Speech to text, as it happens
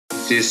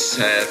This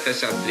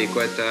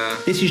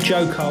is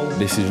Joe Cole.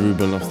 This is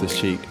Ruben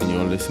Loftus-Cheek, and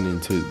you're listening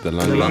to the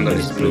London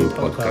is Blue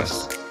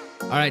podcast.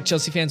 All right,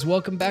 Chelsea fans,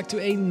 welcome back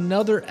to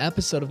another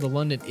episode of the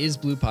London is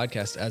Blue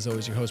podcast. As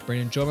always, your host,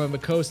 Brandon, joined by my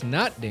co-host,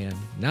 not Dan,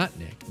 not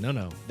Nick.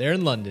 No, they're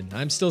in London.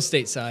 I'm still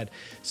stateside.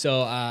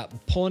 So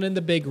pulling in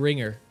the big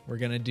ringer, we're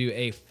going to do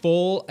a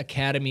full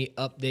academy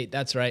update.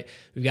 That's right.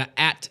 We've got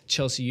at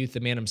Chelsea Youth, the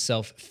man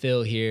himself,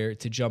 Phil, here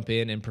to jump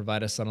in and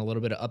provide us on a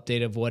little bit of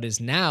update of what is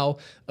now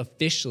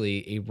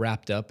officially a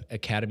wrapped up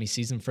academy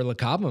season for Le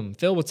Cobham.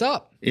 Phil, what's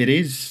up? It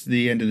is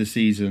the end of the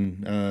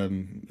season,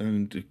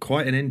 and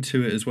quite an end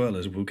to it as well,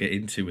 as we'll get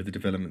into with the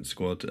development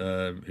squad,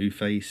 who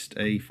faced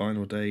a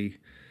final day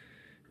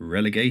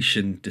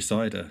relegation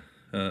decider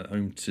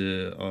home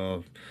to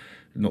our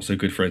not so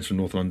good friends from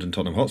North London,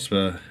 Tottenham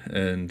Hotspur.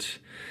 And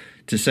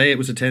to say it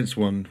was a tense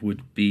one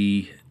would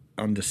be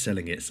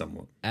underselling it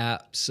somewhat.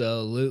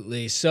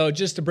 Absolutely. So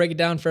just to break it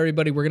down for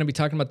everybody, we're going to be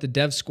talking about the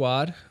dev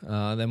squad.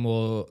 Then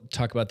we'll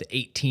talk about the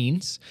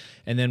 18s,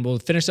 and then we'll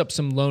finish up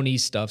some loanee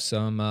stuff,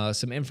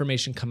 some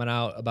information coming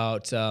out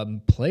about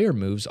player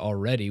moves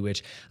already,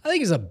 which I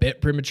think is a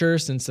bit premature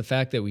since the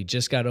fact that we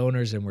just got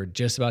owners and we're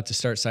just about to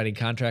start signing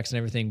contracts and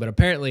everything. But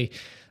apparently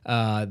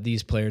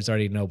these players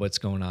already know what's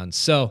going on.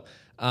 So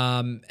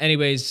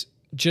anyways,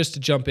 just to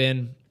jump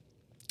in,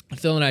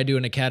 Phil and I do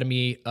an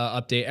academy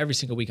update every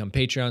single week on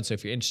Patreon. So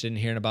if you're interested in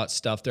hearing about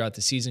stuff throughout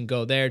the season,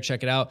 go there,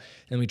 check it out.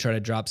 And we try to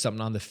drop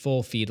something on the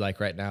full feed like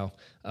right now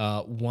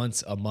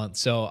once a month.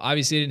 So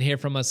obviously you didn't hear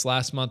from us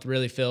last month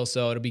really, Phil.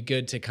 So it'll be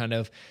good to kind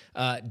of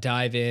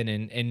dive in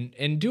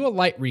and do a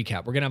light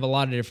recap. We're going to have a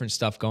lot of different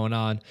stuff going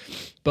on.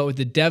 But with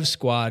the dev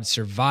squad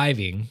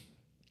surviving,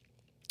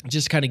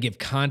 just kind of give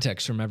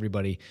context from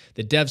everybody.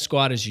 The dev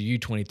squad is your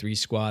U23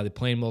 squad. They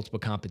play in multiple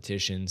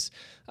competitions.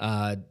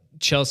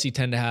 Chelsea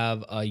tend to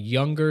have a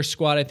younger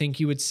squad, I think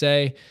you would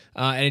say,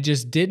 and it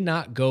just did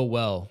not go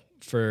well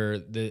for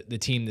the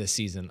team this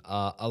season.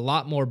 A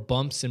lot more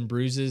bumps and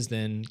bruises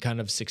than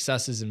kind of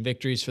successes and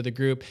victories for the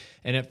group,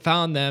 and it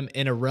found them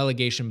in a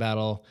relegation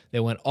battle. They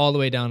went all the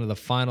way down to the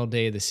final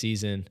day of the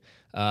season,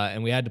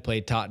 and we had to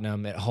play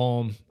Tottenham at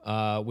home,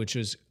 which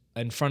was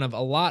in front of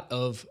a lot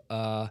of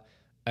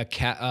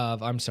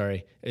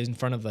in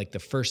front of like the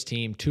first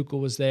team. Tuchel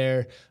was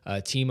there,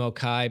 Timo,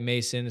 Kai,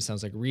 Mason. It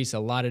sounds like Reese. A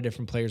lot of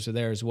different players were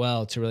there as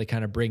well to really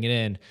kind of bring it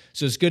in.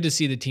 So it's good to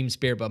see the team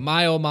spirit. But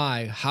my, oh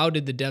my, how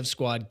did the dev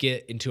squad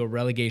get into a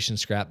relegation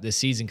scrap this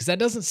season? Because that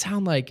doesn't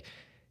sound like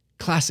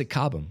classic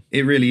Cobham.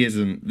 It really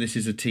isn't. This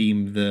is a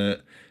team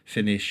that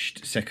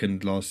finished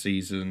second last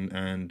season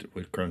and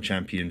were crowned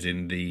champions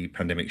in the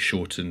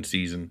pandemic-shortened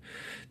season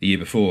the year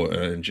before.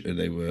 And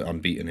they were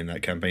unbeaten in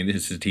that campaign.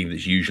 This is a team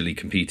that's usually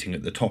competing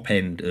at the top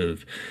end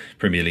of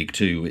Premier League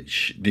 2,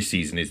 which this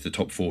season is the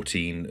top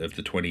 14 of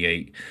the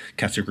 28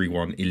 Category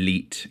 1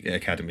 elite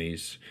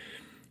academies.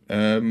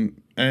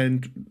 And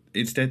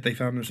instead, they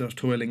found themselves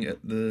toiling at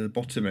the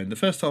bottom end. The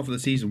first half of the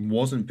season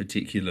wasn't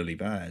particularly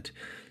bad.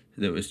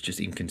 There was just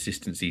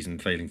inconsistencies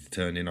and failing to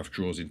turn enough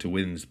draws into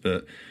wins.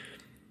 But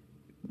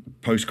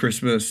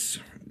post-Christmas,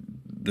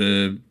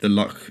 the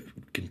luck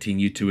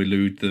continued to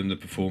elude them. The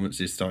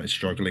performances started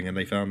struggling, and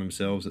they found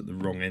themselves at the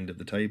wrong end of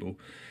the table.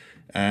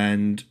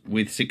 And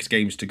with 6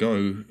 games to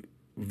go,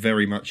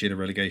 very much in a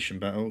relegation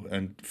battle,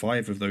 and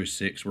 5 of those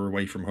 6 were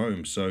away from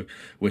home. So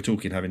we're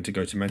talking having to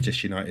go to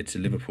Manchester United, to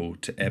Liverpool,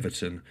 to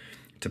Everton,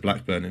 to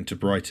Blackburn, and to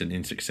Brighton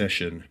in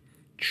succession,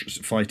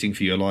 fighting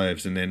for your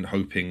lives, and then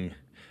hoping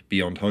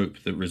beyond hope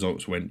that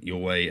results went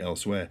your way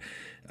elsewhere.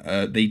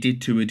 They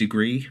did to a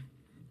degree.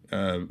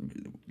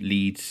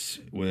 Leeds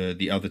were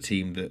the other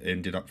team that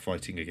ended up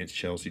fighting against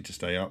Chelsea to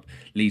stay up.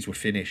 Leeds were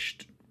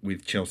finished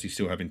with Chelsea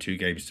still having 2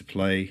 games to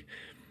play.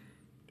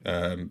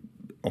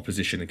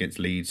 Opposition against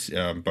Leeds,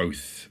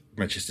 both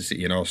Manchester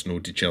City and Arsenal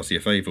did Chelsea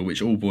a favour,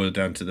 which all boiled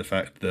down to the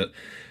fact that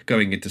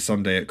going into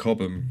Sunday at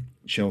Cobham,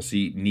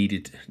 Chelsea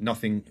needed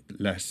nothing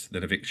less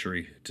than a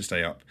victory to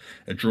stay up.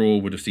 A draw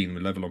would have seen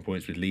them level on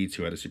points with Leeds,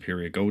 who had a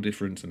superior goal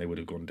difference, and they would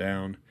have gone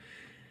down.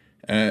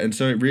 And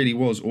so it really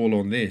was all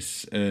on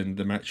this, and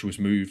the match was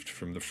moved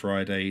from the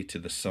Friday to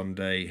the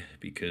Sunday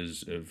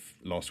because of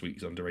last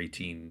week's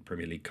Under-18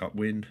 Premier League Cup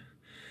win,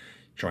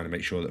 trying to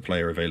make sure that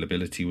player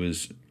availability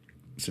was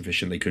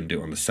sufficient. They couldn't do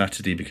it on the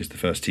Saturday because the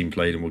first team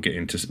played, and we'll get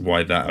into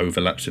why that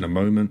overlaps in a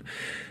moment.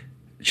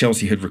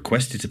 Chelsea had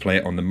requested to play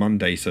it on the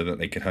Monday so that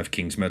they could have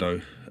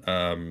Kingsmeadow,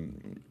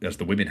 as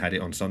the women had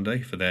it on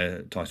Sunday for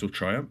their title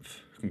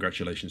triumph.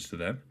 Congratulations to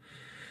them.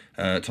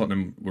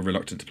 Tottenham were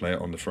reluctant to play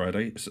it on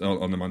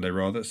the Monday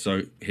rather.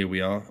 So here we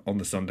are on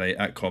the Sunday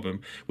at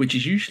Cobham, which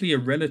is usually a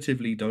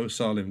relatively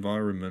docile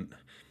environment.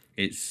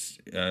 It's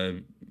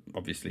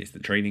obviously it's the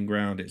training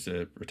ground. It's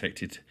a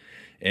protected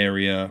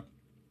area.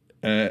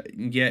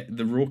 Yet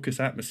the raucous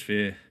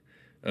atmosphere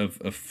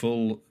of a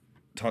full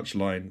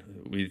touchline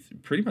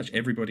with pretty much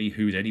everybody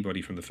who's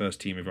anybody from the first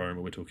team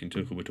environment. We're talking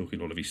Tuchel, we're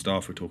talking all of his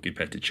staff, we're talking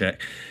Petr Cech.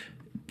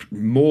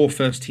 More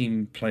first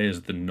team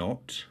players than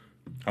not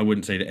I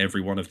wouldn't say that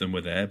every one of them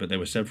were there, but there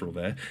were several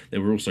there.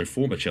 There were also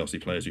former Chelsea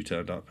players who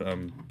turned up,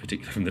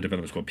 particularly from the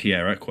development squad.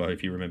 Pierre Aqua,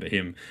 if you remember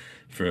him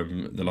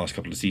from the last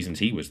couple of seasons,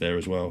 he was there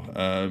as well.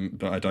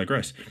 But I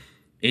digress.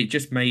 It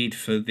just made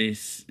for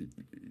this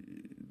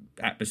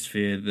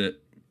atmosphere that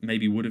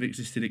maybe would have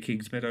existed at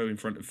Kingsmeadow in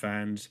front of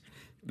fans.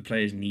 The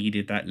players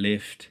needed that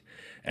lift.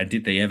 And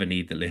did they ever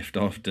need the lift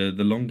after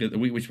the longer...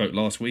 We spoke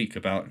last week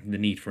about the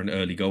need for an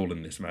early goal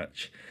in this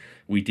match.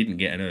 We didn't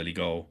get an early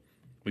goal.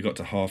 We got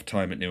to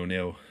half-time at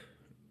 0-0.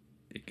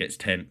 It gets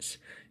tense.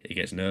 It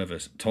gets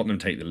nervous. Tottenham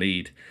take the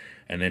lead.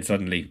 And then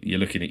suddenly you're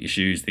looking at your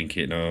shoes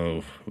thinking,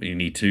 oh, we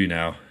need two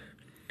now.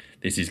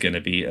 This is going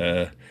to be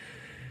a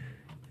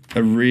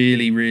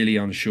really, really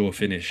unsure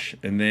finish.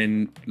 And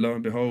then, lo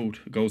and behold,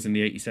 goals in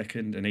the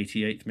 82nd and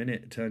 88th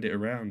minute turned it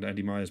around.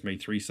 Andy Myers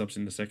made 3 subs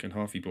in the second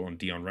half. He brought on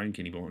Dion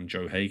Rankin, he brought on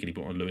Joe Hagan, he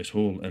brought on Lewis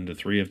Hall, and the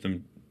 3 of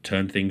them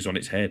turned things on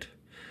its head.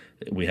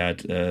 We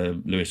had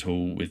Lewis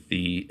Hall with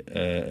the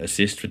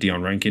assist for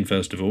Dion Rankin,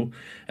 first of all,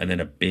 and then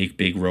a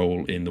big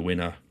role in the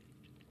winner,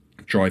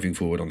 driving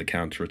forward on the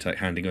counter-attack,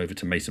 handing over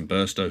to Mason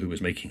Burstow, who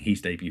was making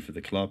his debut for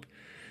the club,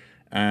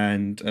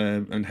 and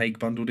Haig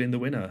bundled in the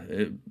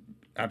winner.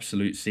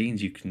 Absolute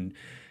scenes. You can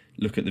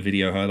look at the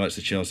video highlights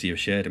that Chelsea have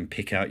shared and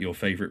pick out your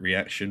favourite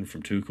reaction,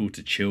 from Tuchel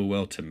to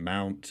Chilwell to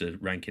Mount to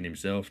Rankin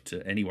himself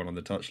to anyone on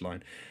the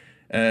touchline.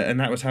 And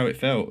that was how it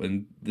felt.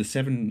 And the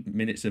 7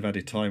 minutes of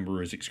added time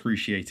were as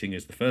excruciating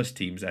as the first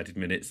team's added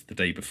minutes the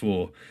day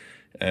before.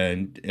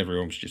 And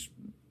everyone was just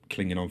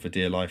clinging on for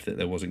dear life that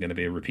there wasn't going to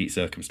be a repeat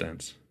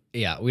circumstance.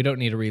 Yeah, we don't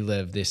need to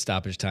relive this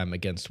stoppage time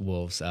against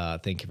Wolves.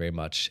 Thank you very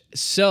much.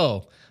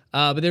 So,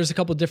 but there's a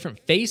couple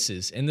different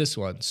faces in this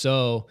one.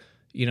 So,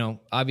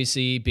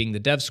 obviously being the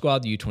dev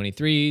squad, the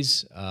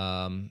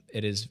U23s,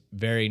 it is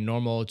very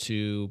normal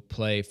to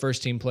play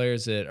first team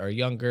players that are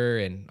younger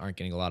and aren't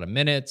getting a lot of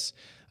minutes.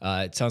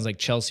 It sounds like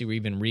Chelsea were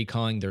even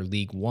recalling their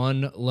League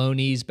One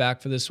loanees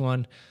back for this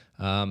one.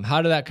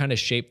 How did that kind of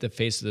shape the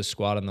face of the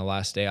squad on the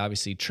last day?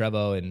 Obviously,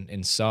 Trevoh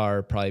and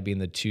Sarr probably being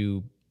the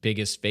 2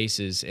 biggest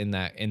faces in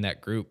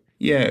that group.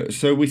 Yeah,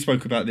 so we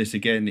spoke about this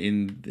again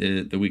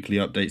in the weekly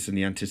updates and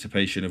the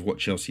anticipation of what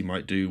Chelsea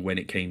might do when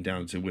it came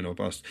down to win or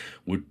bust.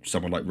 Would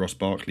someone like Ross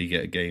Barkley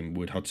get a game?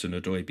 Would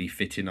Hudson-Odoi be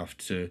fit enough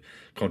to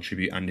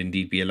contribute and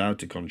indeed be allowed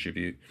to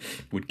contribute?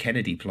 Would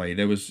Kennedy play?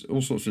 There was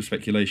all sorts of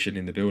speculation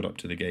in the build-up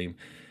to the game,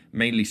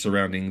 mainly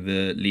surrounding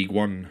the League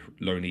One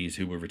loanees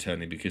who were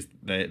returning, because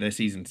their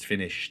seasons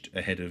finished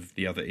ahead of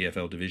the other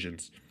EFL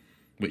divisions,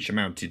 which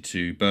amounted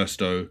to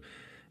Burstow,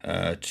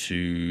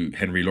 to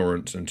Henry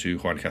Lawrence and to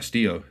Juan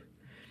Castillo.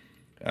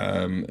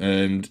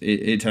 And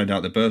it turned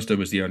out that Burstow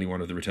was the only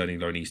one of the returning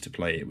loanees to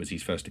play. It was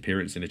his first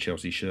appearance in a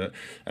Chelsea shirt.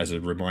 As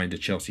a reminder,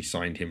 Chelsea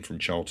signed him from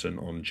Charlton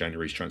on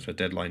January's transfer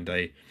deadline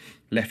day,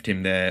 left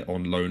him there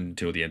on loan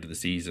until the end of the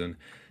season.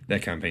 Their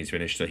campaign's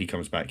finished, so he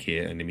comes back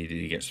here and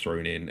immediately gets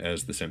thrown in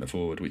as the centre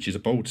forward, which is a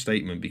bold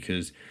statement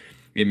because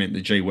it meant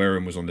that Jay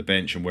Wareham was on the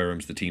bench, and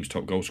Wareham's the team's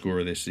top goal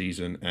scorer this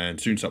season, and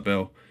Soonsup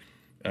Bell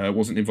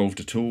wasn't involved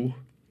at all.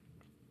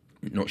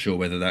 Not sure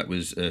whether that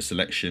was a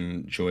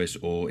selection choice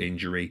or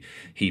injury.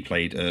 He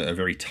played a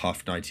very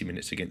tough 90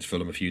 minutes against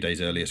Fulham a few days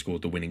earlier,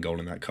 scored the winning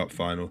goal in that cup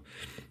final.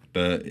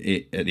 But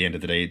at the end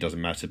of the day, it doesn't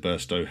matter.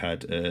 Burstow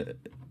had a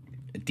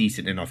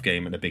decent enough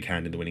game and a big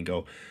hand in the winning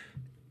goal.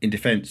 In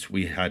defence,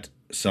 we had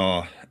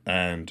Sarr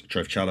and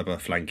Trev Chalobah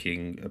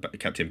flanking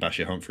Captain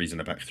Bashir Humphreys in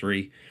a back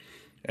 3.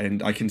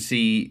 And I can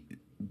see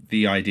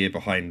the idea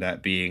behind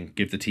that being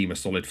give the team a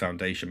solid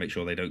foundation, make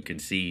sure they don't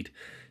concede,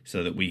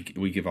 so that we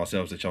give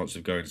ourselves a chance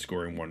of going and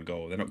scoring 1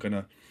 goal. They're not going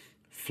to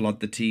flood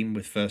the team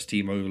with first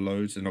team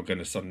overloads. They're not going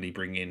to suddenly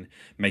bring in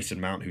Mason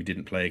Mount, who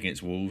didn't play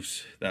against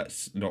Wolves.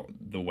 That's not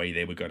the way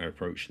they were going to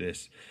approach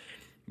this.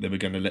 They were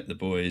going to let the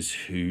boys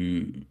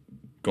who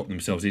got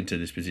themselves into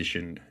this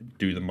position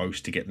do the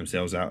most to get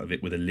themselves out of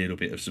it with a little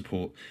bit of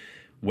support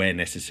where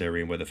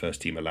necessary and where the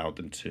first team allowed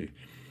them to.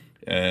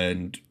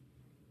 And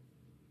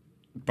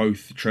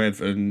both Trev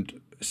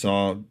and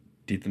Sarr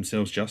did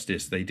themselves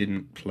justice. They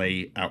didn't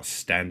play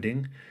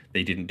outstanding.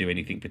 They didn't do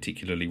anything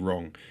particularly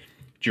wrong.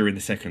 During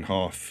the second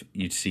half,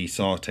 you'd see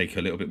Sarr take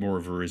a little bit more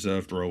of a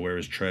reserved role,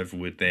 whereas Trev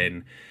would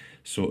then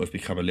sort of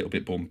become a little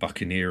bit more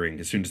buccaneering.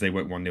 As soon as they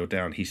went 1-0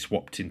 down, he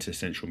swapped into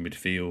central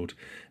midfield.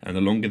 And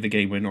the longer the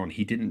game went on,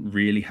 he didn't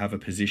really have a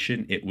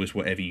position. It was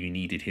whatever you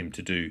needed him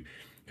to do.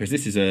 Because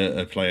this is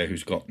a player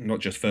who's got not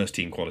just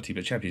first-team quality,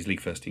 but Champions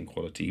League first-team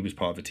quality. He was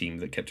part of a team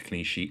that kept a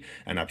clean sheet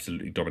and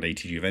absolutely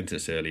dominated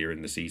Juventus earlier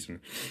in the season.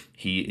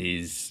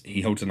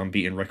 He holds an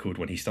unbeaten record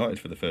when he started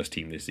for the first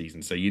team this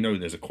season. So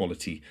there's a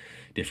quality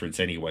difference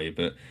anyway.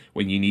 But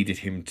when you needed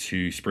him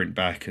to sprint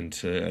back and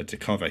to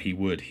cover, he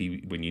would.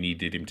 When you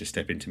needed him to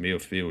step into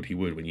midfield, he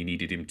would. When you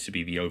needed him to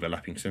be the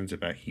overlapping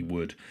centre-back, he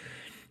would.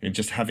 And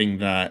just having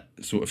that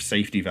sort of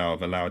safety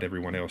valve allowed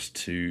everyone else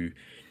to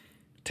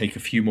take a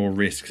few more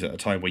risks at a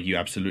time where you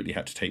absolutely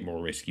had to take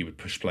more risk. You would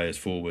push players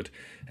forward,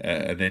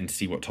 and then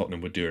see what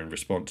Tottenham would do in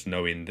response,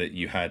 knowing that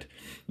you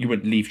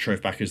wouldn't leave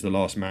Trev back as the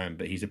last man,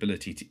 but his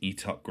ability to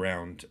eat up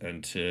ground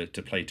and to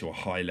play to a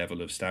high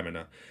level of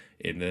stamina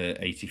in the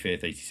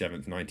 85th,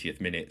 87th,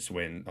 90th minutes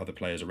when other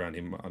players around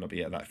him might not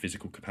be at that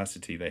physical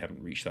capacity. They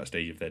haven't reached that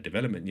stage of their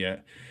development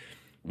yet,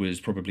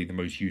 was probably the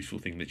most useful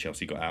thing that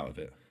Chelsea got out of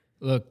it.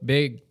 Look,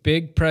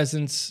 big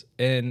presence,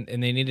 and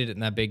they needed it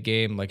in that big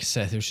game. Like I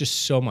said, there's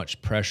just so much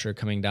pressure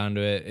coming down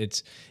to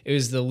it. It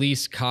was the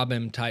least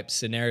Cobham type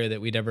scenario that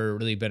we'd ever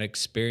really been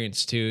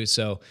experienced to.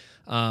 So,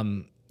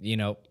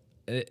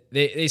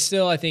 they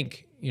still, I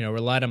think,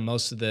 relied on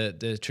most of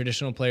the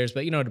traditional players,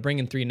 but to bring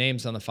in 3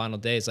 names on the final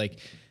day is like,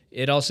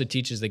 it also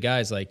teaches the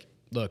guys like,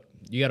 look,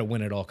 you got to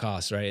win at all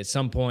costs, right? At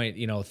some point,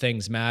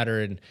 things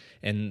matter,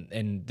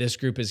 and this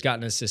group has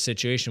gotten us to a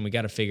situation. We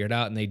got to figure it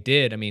out, and they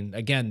did. I mean,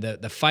 again,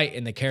 the fight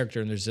and the character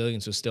and the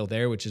resilience was still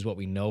there, which is what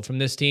we know from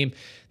this team.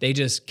 They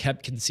just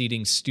kept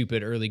conceding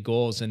stupid early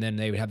goals, and then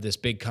they would have this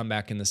big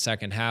comeback in the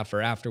second half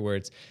or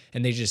afterwards,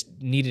 and they just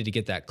needed to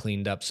get that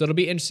cleaned up. So it'll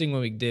be interesting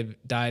when we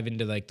dive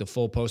into like the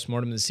full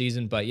postmortem of the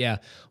season. But yeah,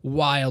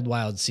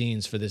 wild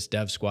scenes for this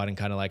dev squad and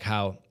kind of like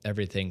how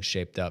everything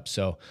shaped up.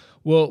 So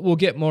we'll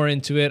get more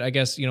into it, I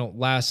guess.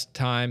 Last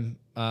time,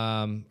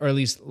 or at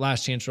least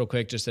last chance real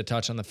quick, just to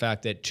touch on the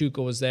fact that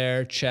Tuchel was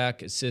there,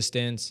 Czech,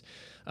 assistants,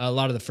 a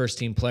lot of the first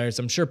team players.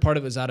 I'm sure part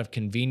of it was out of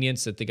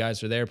convenience that the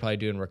guys were there probably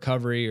doing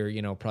recovery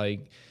or,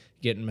 probably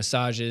getting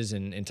massages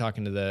and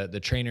talking to the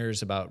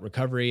trainers about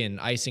recovery and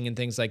icing and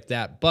things like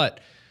that.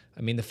 But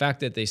I mean, the fact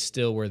that they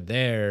still were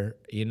there,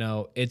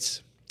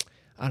 it's,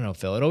 I don't know,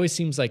 Phil, it always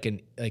seems like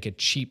a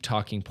cheap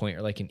talking point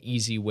or like an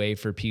easy way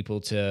for people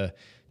to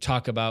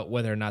talk about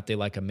whether or not they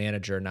like a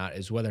manager or not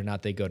is whether or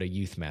not they go to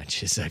youth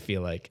matches. I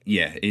feel like,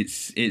 yeah,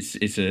 it's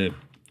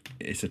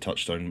a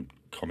touchstone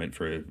comment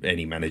for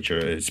any manager,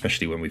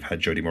 especially when we've had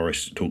Jody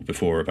Morris talk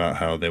before about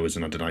how there was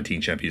an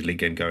under-19 Champions League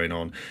game going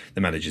on.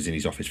 The manager's in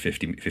his office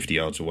 50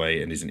 yards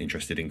away and isn't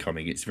interested in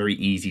coming. It's very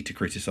easy to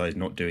criticise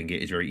not doing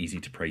it. It's very easy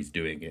to praise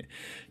doing it.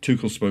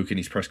 Tuchel spoke in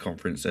his press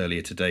conference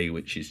earlier today,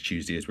 which is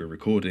Tuesday as we're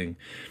recording,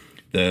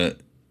 that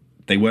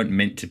they weren't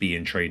meant to be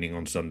in training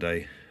on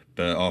Sunday.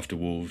 But after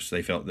Wolves,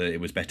 they felt that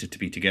it was better to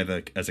be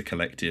together as a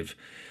collective,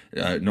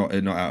 not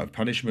out of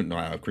punishment,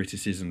 not out of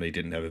criticism. They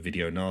didn't have a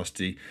video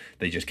nasty.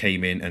 They just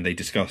came in and they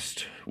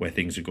discussed where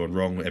things had gone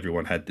wrong.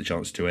 Everyone had the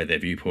chance to air their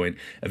viewpoint.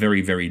 A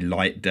very, very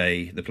light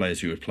day. The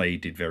players who had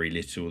played did very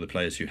little. The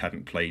players who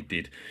hadn't played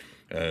did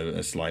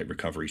a slight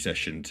recovery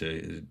session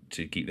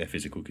to keep their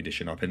physical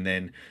condition up, and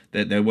then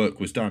their work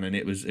was done. And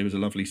it was a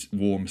lovely,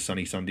 warm,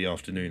 sunny Sunday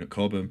afternoon at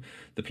Cobham.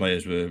 The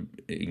players were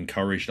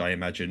encouraged, I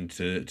imagine,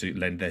 to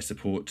lend their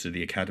support to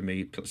the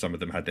academy. Some of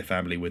them had their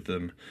family with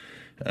them,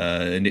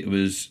 and it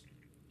was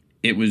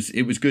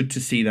good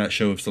to see that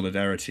show of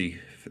solidarity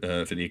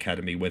for the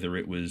academy, whether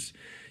it was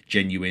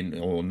genuine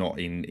or not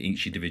in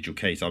each individual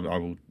case. I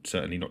will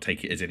certainly not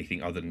take it as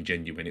anything other than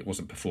genuine. It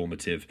wasn't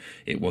performative.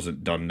 It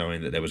wasn't done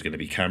knowing that there was going to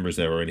be cameras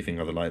there or anything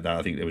other like that.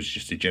 I think there was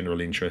just a general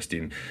interest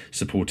in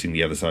supporting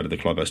the other side of the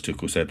club. As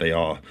Tuchel said, they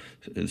are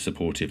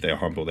supportive, they are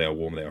humble, they are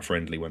warm, they are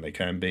friendly when they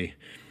can be.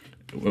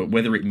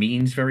 Whether it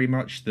means very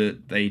much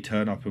that they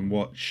turn up and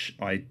watch,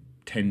 I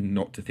tend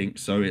not to think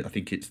so. I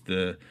think it's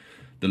the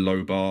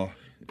low bar.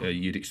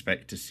 You'd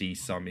expect to see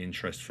some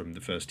interest from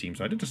the first team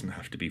side. It doesn't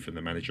have to be from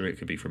the manager. It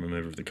could be from a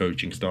member of the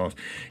coaching staff.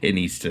 It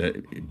needs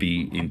to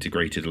be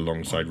integrated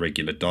alongside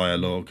regular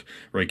dialogue,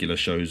 regular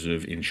shows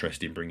of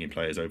interest in bringing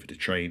players over to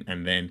train,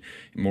 and then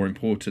more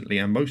importantly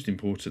and most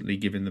importantly,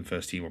 giving them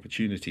first team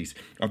opportunities.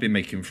 I've been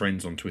making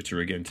friends on Twitter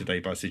again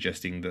today by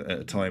suggesting that at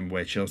a time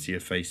where Chelsea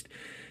have faced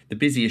the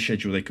busiest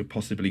schedule they could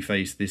possibly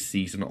face this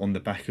season on the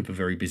back of a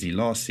very busy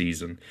last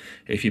season,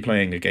 if you're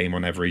playing a game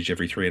on average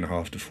every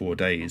 3.5 to 4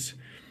 days,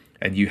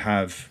 and you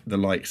have the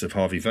likes of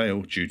Harvey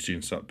Vale, Jude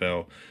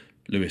Soon-Sut-Bell,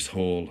 Lewis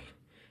Hall,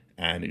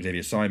 and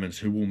Xavier Simons,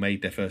 who all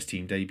made their first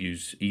team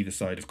debuts either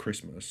side of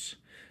Christmas.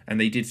 And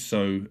they did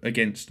so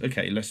against,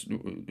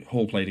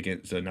 Hall played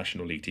against a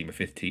National League team, a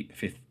fifth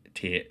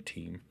tier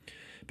team.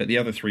 But the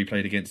other three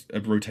played against a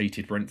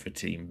rotated Brentford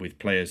team with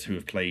players who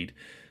have played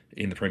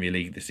in the Premier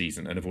League this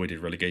season and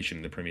avoided relegation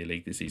in the Premier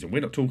League this season.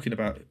 We're not talking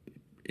about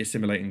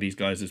assimilating these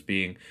guys as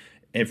being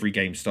every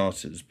game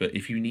starters, but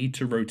if you need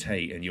to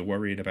rotate and you're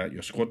worrying about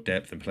your squad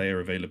depth and player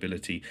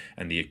availability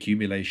and the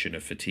accumulation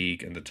of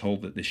fatigue and the toll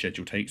that this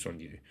schedule takes on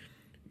you,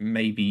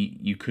 maybe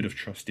you could have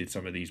trusted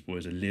some of these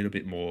boys a little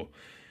bit more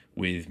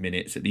with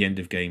minutes at the end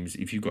of games.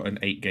 If you've got an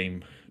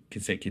 8-game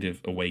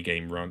consecutive away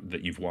game run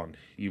that you've won,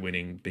 you're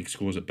winning big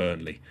scores at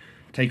Burnley,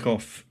 take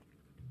off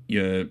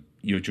your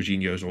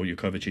Jorginhos or your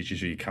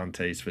Kovacic's or your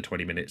Kantes for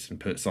 20 minutes and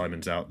put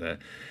Simons out there.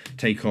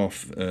 Take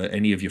off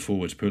any of your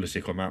forwards,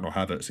 Pulisic or Mount or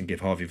Havertz, and give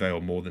Harvey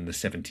Vale more than the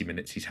 70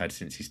 minutes he's had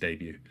since his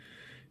debut.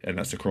 And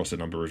that's across a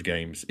number of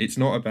games. It's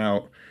not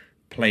about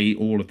play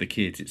all of the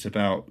kids. It's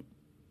about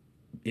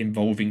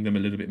involving them a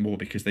little bit more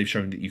because they've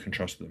shown that you can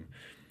trust them.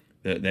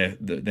 That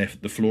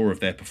the floor of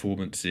their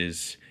performance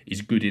is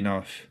good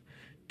enough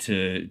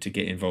to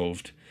get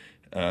involved.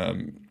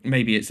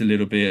 Maybe it's a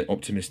little bit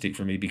optimistic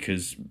for me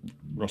because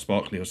Ross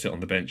Barkley will sit on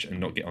the bench and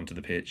not get onto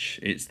the pitch.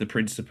 It's the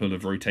principle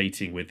of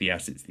rotating with the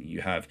assets that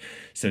you have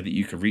so that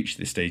you can reach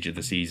this stage of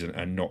the season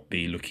and not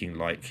be looking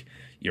like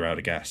you're out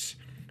of gas,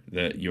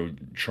 that you're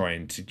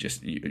trying to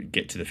just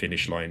get to the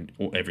finish line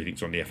or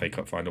everything's on the FA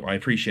Cup final. I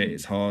appreciate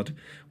it's hard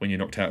when you're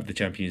knocked out of the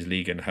Champions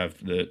League and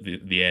have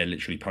the air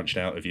literally punched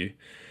out of you.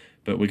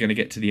 But we're going to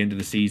get to the end of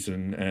the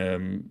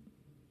season.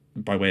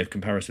 By way of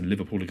comparison,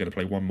 Liverpool are going to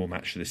play one more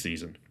match this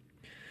season.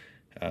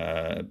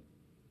 And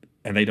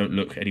they don't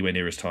look anywhere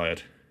near as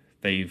tired.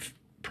 They've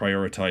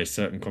prioritised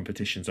certain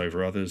competitions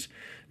over others.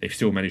 They've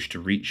still managed to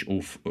reach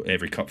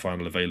every cup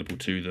final available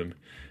to them.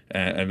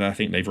 And I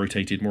think they've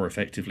rotated more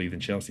effectively than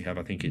Chelsea have.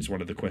 I think it's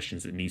one of the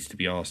questions that needs to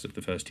be asked of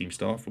the first team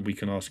staff. And we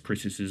can ask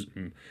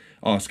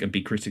and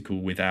be critical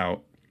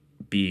without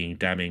being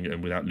damning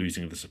and without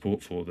losing the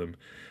support for them.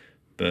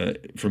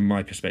 But from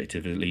my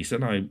perspective, at least,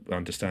 and I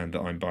understand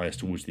that I'm biased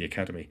towards the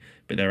academy,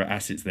 but there are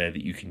assets there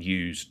that you can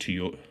use to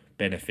your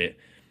benefit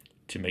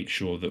to make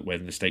sure that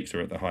when the stakes are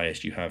at the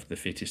highest, you have the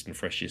fittest and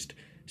freshest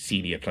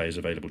senior players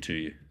available to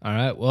you. All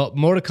right. Well,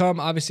 more to come,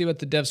 obviously, with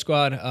the Dev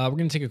Squad. We're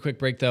going to take a quick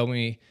break, though. When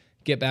we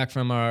get back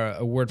from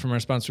a word from our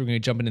sponsor, we're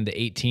going to jump into the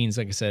 18s,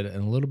 like I said,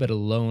 and a little bit of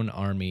Lone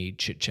Army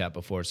chit-chat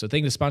before. So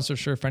thank you to the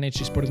sponsors for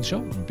financially supporting the show.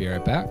 We'll be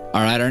right back.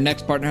 All right, our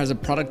next partner has a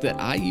product that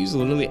I use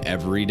literally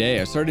every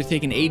day. I started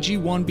taking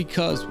AG1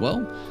 because,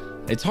 well,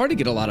 it's hard to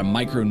get a lot of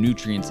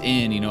micronutrients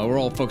in. You know, we're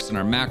all focused on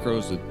our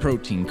macros with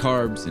protein,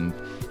 carbs, and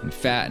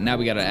fat. And now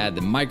we got to add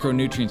the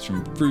micronutrients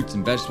from fruits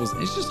and vegetables.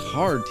 It's just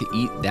hard to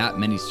eat that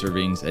many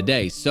servings a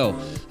day. So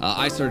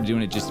I started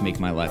doing it just to make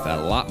my life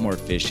a lot more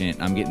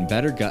efficient. I'm getting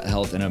better gut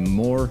health and a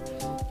more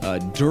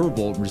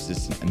durable,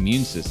 resistant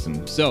immune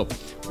system. So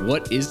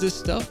what is this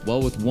stuff?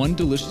 Well, with one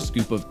delicious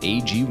scoop of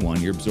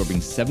AG1, you're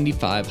absorbing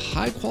 75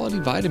 high-quality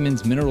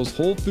vitamins, minerals,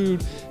 whole food,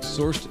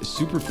 sourced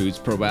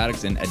superfoods,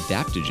 probiotics, and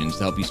adaptogens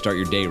to help you start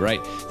your day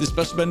right. This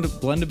special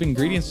blend of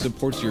ingredients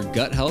supports your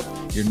gut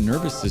health, your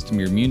nervous system,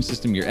 your immune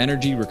system, your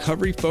energy,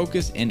 recovery,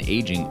 focus, and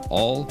aging,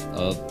 all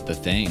of the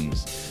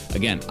things.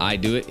 Again, I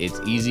do it. It's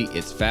easy,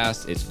 it's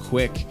fast, it's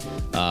quick.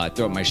 I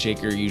throw up my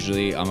shaker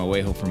usually on my way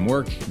home from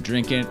work,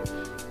 drink it.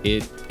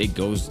 It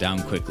goes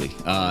down quickly.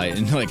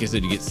 And like I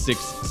said, you get 6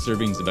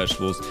 servings of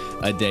vegetables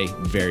a day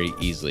very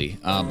easily.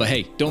 But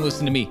hey, don't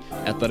listen to me.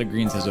 Athletic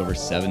Greens has over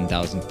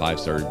 7,000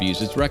 5-star reviews.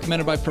 It's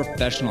recommended by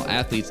professional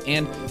athletes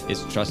and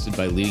it's trusted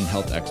by leading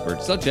health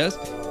experts such as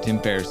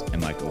Tim Ferriss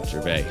and Michael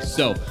Gervais.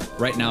 So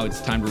right now it's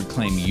time to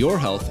reclaim your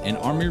health and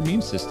arm your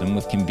immune system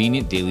with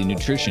convenient daily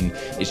nutrition.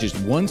 It's just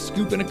 1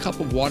 scoop in a cup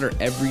of water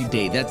every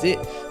day. That's it.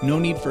 No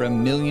need for a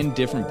million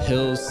different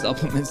pills,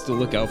 supplements to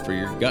look out for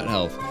your gut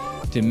health.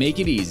 To make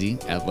it easy,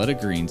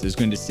 Athletic Greens is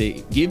going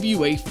to give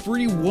you a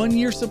free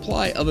 1-year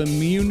supply of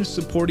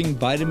immune-supporting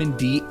vitamin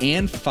D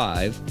and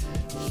 5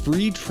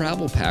 free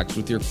travel packs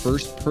with your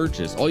first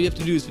purchase. All you have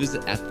to do is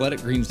visit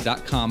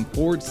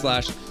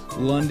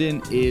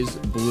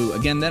athleticgreens.com/LondonIsBlue.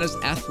 Again, that is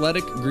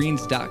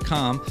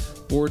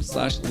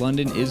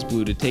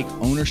athleticgreens.com/LondonIsBlue to take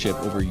ownership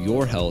over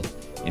your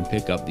health and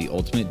pick up the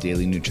ultimate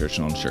daily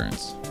nutritional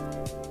insurance.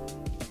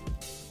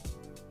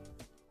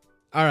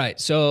 All right,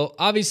 so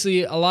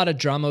obviously a lot of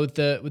drama with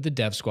the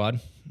Dev Squad.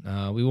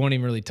 We won't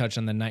even really touch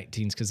on the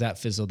 19s because that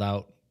fizzled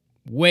out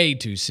way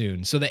too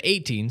soon. So the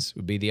 18s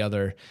would be the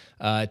other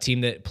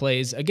team that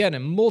plays again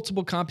in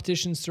multiple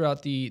competitions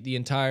throughout the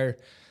entire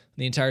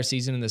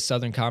season in the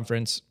Southern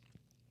Conference.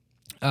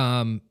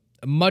 A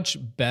much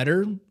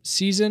better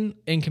season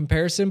in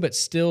comparison, but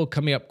still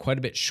coming up quite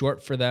a bit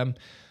short for them.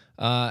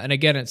 And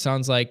again, it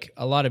sounds like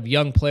a lot of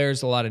young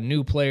players, a lot of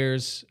new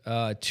players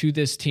to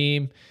this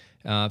team.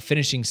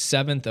 Finishing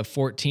 7th of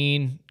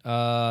 14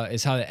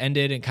 is how it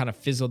ended and kind of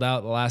fizzled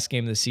out the last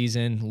game of the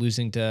season,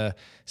 losing to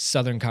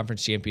Southern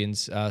Conference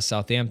champions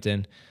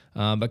Southampton.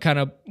 But kind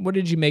of, what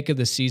did you make of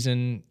the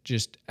season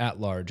just at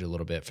large a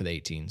little bit for the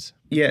 18s?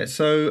 Yeah,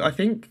 so I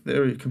think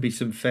there can be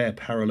some fair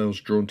parallels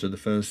drawn to the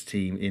first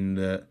team in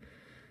that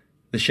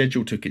the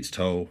schedule took its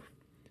toll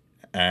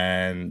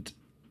and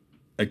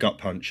a gut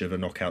punch of a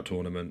knockout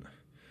tournament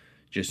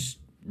just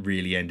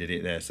really ended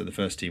it there. So the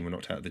first team were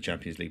knocked out of the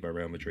Champions League by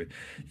Real Madrid.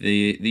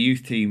 The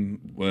youth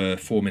team were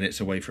 4 minutes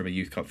away from a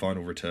Youth Cup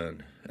final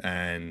return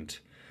and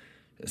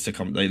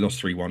they lost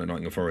 3-1 at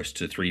Nottingham Forest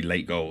to 3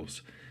 late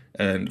goals.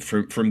 And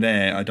from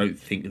there, I don't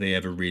think they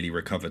ever really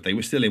recovered. They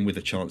were still in with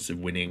a chance of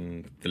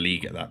winning the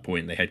league at that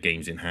point. They had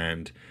games in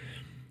hand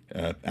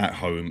at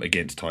home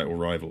against title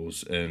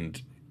rivals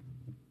and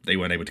they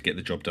weren't able to get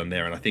the job done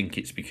there. And I think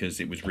it's because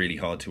it was really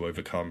hard to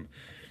overcome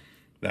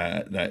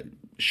that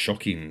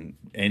shocking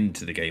end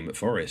to the game at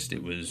Forest.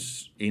 It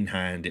was in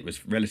hand, it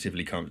was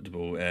relatively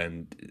comfortable,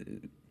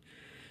 and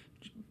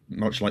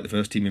much like the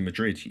first team in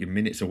Madrid, you're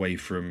minutes away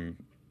from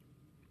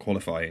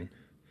qualifying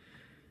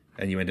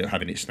and you end up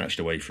having it snatched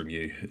away from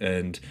you.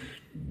 And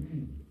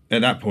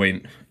at that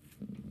point,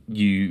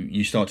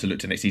 you start to look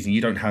to next season.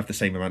 You don't have the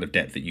same amount of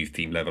depth at youth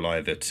team level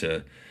either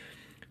to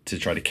to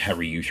try to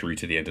carry you through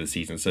to the end of the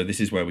season. So this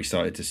is where we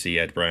started to see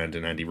Ed Brand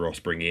and Andy Ross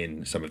bring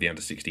in some of the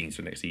under-16s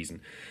for next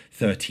season.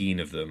 13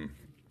 of them,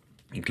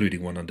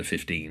 including one under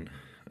 15,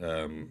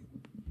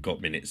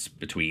 got minutes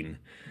between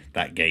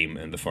that game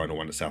and the final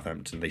one at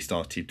Southampton. They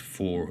started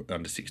 4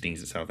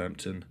 under-16s at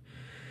Southampton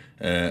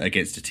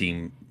against a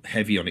team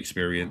heavy on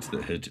experience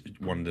that had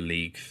won the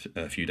league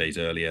a few days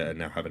earlier and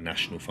now have a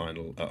national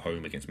final at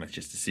home against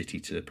Manchester City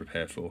to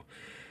prepare for.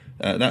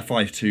 That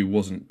 5-2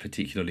 wasn't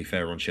particularly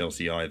fair on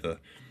Chelsea either.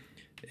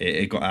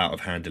 It got out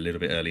of hand a little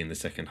bit early in the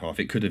second half.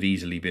 It could have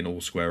easily been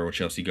all square or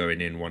Chelsea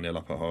going in 1-0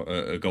 up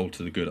a goal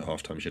to the good at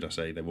half time, should I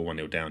say. They were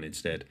 1-0 down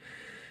instead.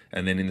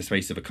 And then in the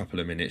space of a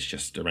couple of minutes,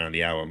 just around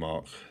the hour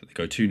mark, they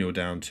go 2-0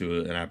 down to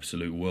an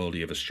absolute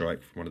worldie of a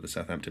strike from one of the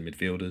Southampton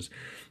midfielders.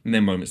 And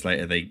then moments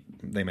later, they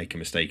make a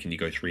mistake and you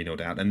go 3-0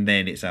 down. And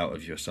then it's out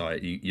of your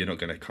sight. You're not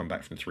going to come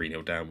back from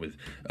 3-0 down with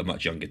a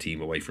much younger team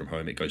away from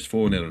home. It goes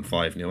 4-0 and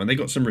 5-0. And they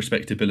got some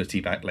respectability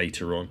back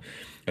later on.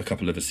 A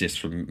couple of assists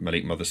from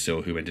Malik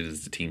Mothersill, who ended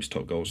as the team's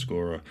top goal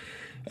scorer.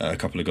 A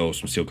couple of goals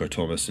from Silko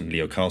Thomas and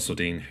Leo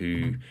Castledine,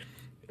 who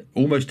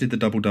almost did the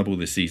double-double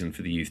this season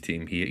for the youth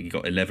team. He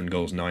got 11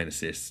 goals, 9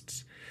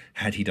 assists.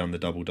 Had he done the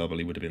double-double,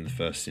 he would have been the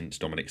first since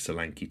Dominic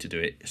Solanke to do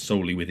it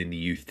solely within the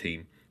youth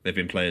team. There have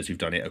been players who've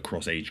done it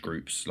across age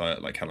groups,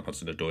 like Callum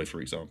Hudson-Odoi,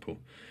 for example.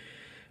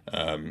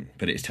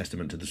 But it's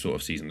testament to the sort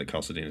of season that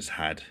Castledine has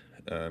had.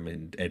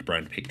 And Ed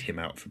Brand picked him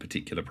out for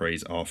particular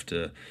praise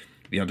after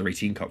the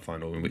Under-18 Cup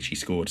final, in which he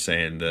scored,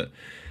 saying that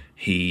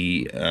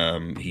he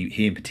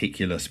in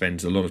particular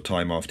spends a lot of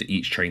time after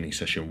each training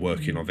session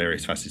working on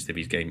various facets of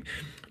his game,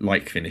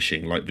 like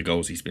finishing, like the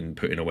goals he's been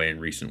putting away in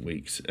recent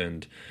weeks.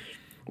 And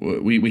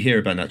we hear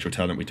about natural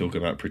talent, we talk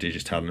about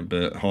prodigious talent,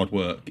 but hard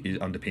work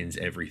underpins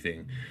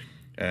everything.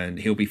 And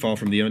he'll be far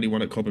from the only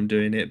one at Cobham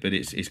doing it, but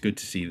it's good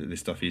to see that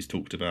this stuff is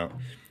talked about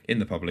in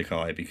the public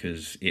eye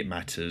because it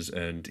matters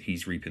and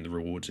he's reaping the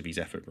rewards of his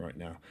effort right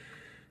now.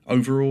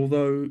 Overall,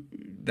 though,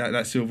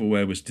 that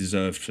silverware was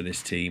deserved for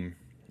this team.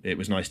 It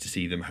was nice to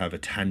see them have a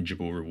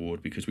tangible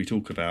reward because we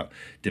talk about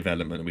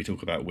development and we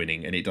talk about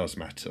winning, and it does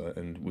matter.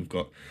 And we've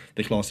got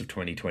the class of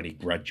 2020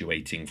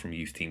 graduating from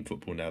youth team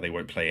football now. They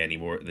won't play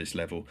anymore at this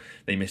level.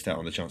 They missed out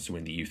on the chance to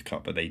win the Youth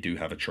Cup, but they do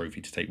have a trophy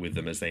to take with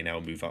them as they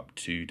now move up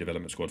to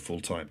development squad full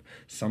time.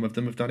 Some of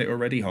them have done it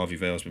already. Harvey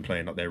Vale's been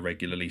playing up there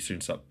regularly.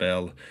 Soonsup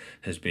Bell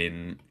has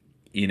been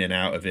in and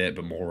out of it,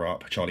 but more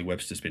up. Charlie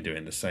Webster's been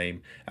doing the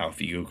same.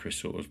 Alfie Gilchrist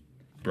sort of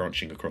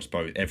branching across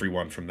both.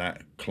 Everyone from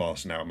that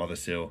class now,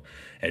 Mothersill,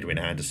 Edwin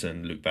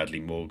Anderson, Luke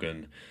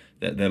Badley-Morgan,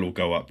 they'll all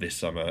go up this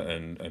summer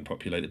and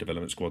populate the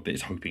development squad that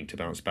is hoping to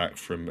bounce back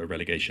from a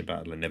relegation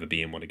battle and never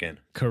be in one again.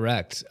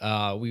 Correct.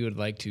 We would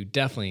like to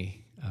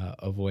definitely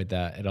avoid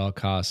that at all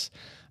costs.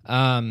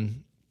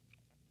 Same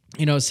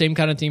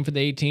kind of theme for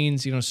the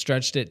 18s,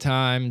 stretched at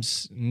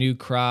times, new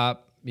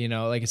crop,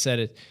 like I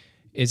said,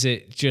 is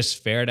it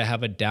just fair to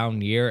have a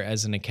down year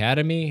as an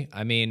academy?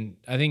 I mean,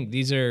 I think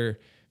these are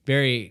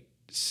very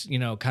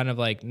kind of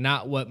like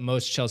not what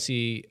most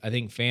Chelsea, I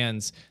think,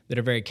 fans that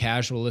are very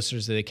casual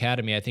listeners to the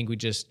academy, I think we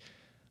just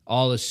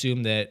all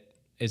assume that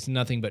it's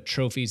nothing but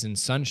trophies and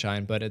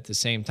sunshine. But at the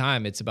same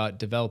time, it's about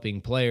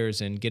developing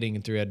players and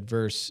getting through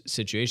adverse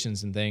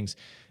situations and things.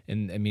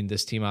 And I mean,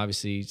 this team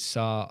obviously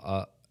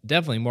saw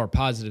definitely more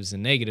positives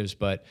than negatives,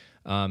 but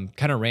kind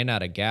of ran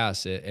out of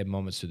gas at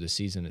moments through the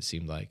season, it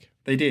seemed like.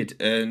 They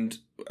did, and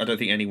I don't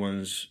think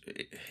anyone's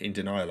in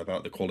denial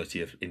about the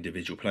quality of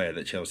individual player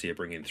that Chelsea are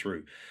bringing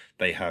through.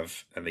 They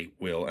have, and they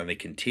will, and they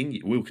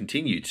will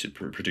continue to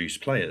produce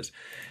players.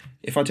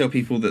 If I tell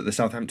people that the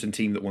Southampton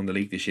team that won the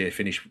league this year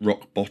finished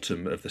rock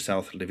bottom of the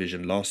South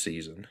Division last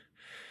season,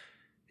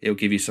 it'll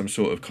give you some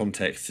sort of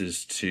context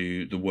as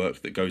to the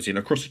work that goes in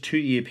across a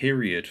 2-year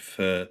period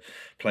for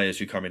players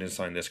who come in and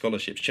sign their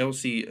scholarships.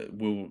 Chelsea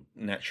will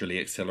naturally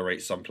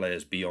accelerate some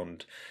players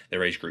beyond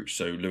their age groups.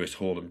 So Lewis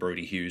Hall and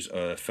Brodie Hughes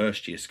are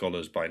first-year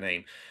scholars by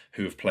name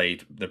who have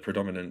played the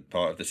predominant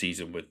part of the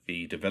season with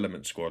the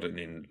development squad, and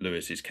in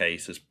Lewis's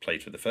case has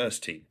played for the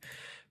first team.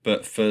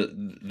 But for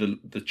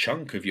the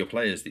chunk of your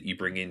players that you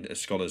bring in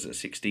as scholars at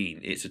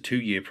 16, it's a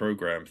 2-year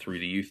programme through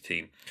the youth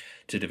team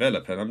to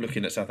develop. And I'm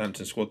looking at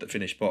Southampton's squad that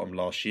finished bottom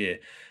last year.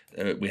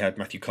 We had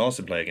Matthew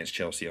Carson play against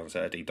Chelsea on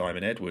Saturday,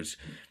 Diamond Edwards.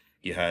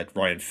 You had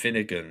Ryan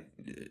Finnegan,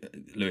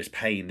 Lewis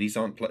Payne. These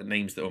aren't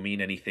names that will mean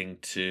anything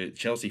to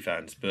Chelsea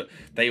fans, but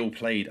they all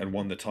played and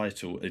won the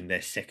title in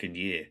their second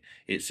year.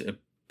 It's a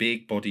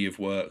big body of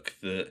work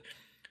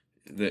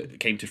that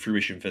came to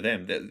fruition for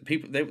them. That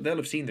people they'll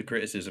have seen the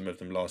criticism of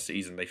them last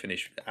season. They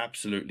finished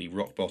absolutely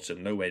rock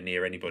bottom, nowhere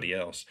near anybody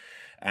else,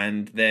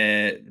 and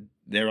their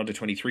under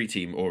 23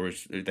 team, or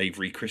as they've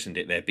rechristened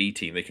it, their B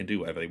team. They can do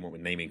whatever they want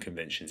with naming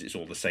conventions. It's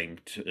all the same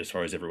as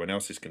far as everyone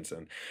else is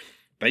concerned.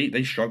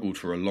 They struggled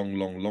for a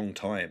long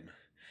time,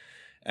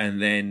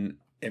 and then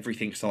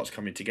everything starts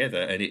coming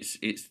together, and it's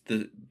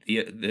the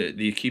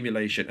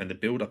accumulation and the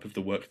build up of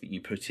the work that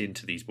you put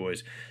into these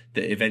boys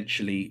that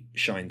eventually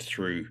shines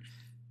through.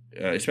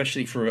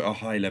 Especially for a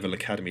high-level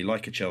academy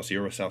like a Chelsea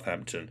or a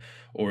Southampton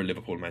or a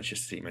Liverpool,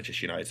 Manchester City,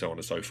 Manchester United, so on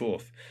and so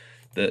forth,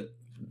 that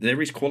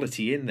there is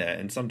quality in there,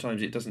 and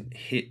sometimes it doesn't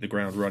hit the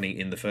ground running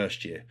in the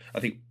first year.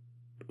 I think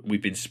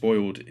we've been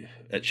spoiled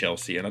at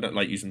Chelsea, and I don't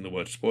like using the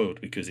word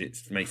spoiled because it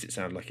makes it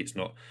sound like it's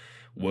not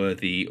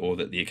worthy or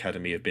that the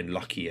academy have been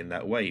lucky in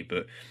that way.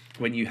 But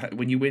when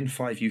you win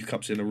 5 youth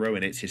cups in a row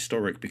and it's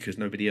historic because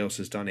nobody else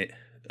has done it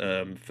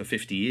for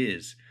 50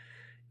 years,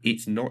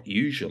 it's not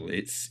usual.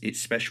 It's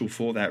special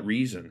for that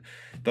reason.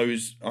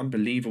 Those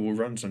unbelievable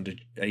runs under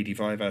Adi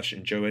Vivash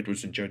and Joe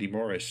Edwards and Jody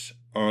Morris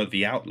are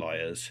the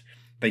outliers.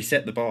 They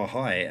set the bar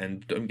high,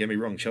 and don't get me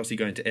wrong, Chelsea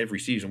go into every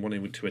season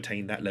wanting to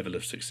attain that level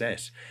of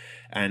success,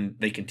 and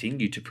they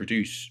continue to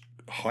produce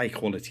high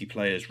quality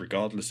players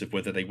regardless of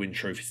whether they win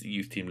trophies at the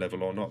youth team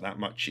level or not. That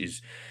much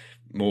is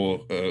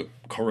more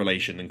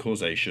correlation than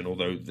causation,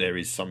 although there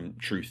is some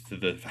truth to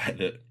the fact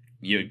that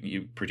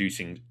you're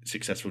producing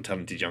successful,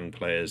 talented young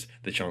players,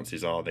 the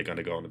chances are they're going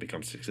to go on to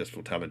become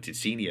successful, talented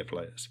senior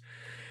players.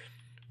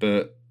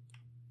 But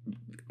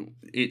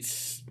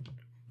it's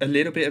a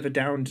little bit of a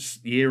down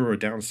year or a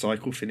down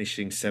cycle,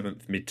 finishing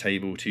 7th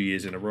mid-table 2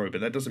 years in a row,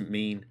 but that doesn't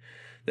mean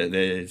that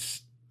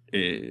there's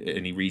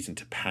any reason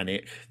to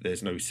panic.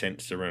 There's no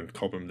sense around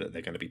Cobham that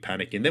they're going to be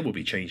panicking. There will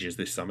be changes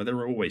this summer. There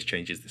are always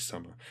changes this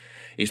summer.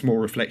 It's more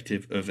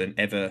reflective of an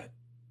ever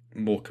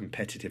more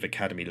competitive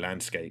academy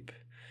landscape,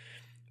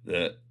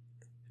 that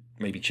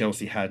maybe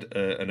Chelsea had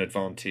an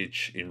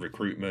advantage in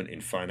recruitment, in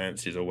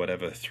finances or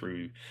whatever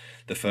through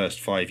the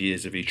first 5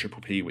 years of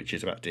EPPP, which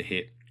is about to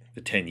hit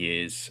the 10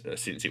 years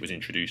since it was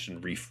introduced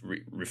and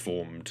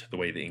reformed the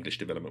way the English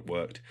development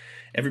worked.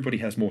 Everybody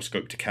has more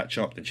scope to catch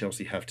up than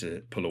Chelsea have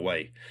to pull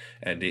away.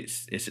 And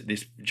it's at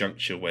this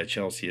juncture where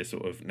Chelsea is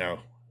sort of now,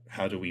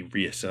 how do we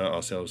reassert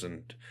ourselves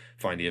and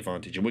find the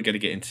advantage? And we're going to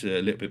get into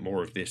a little bit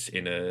more of this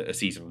in a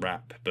season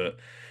wrap, but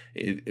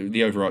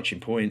the overarching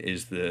point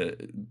is the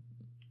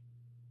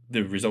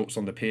results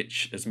on the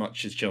pitch, as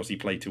much as Chelsea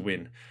play to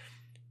win,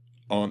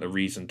 aren't a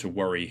reason to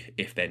worry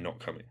if they're not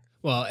coming.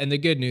 Well, and the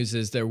good news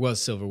is there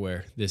was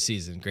silverware this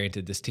season.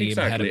 Granted, this team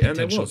Exactly, had a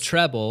potential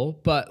treble,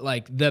 but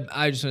like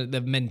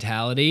the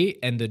mentality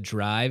and the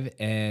drive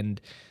and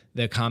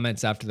the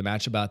comments after the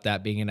match about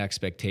that being an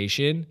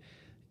expectation,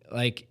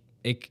 like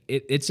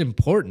it's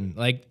important.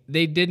 Like,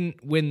 they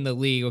didn't win the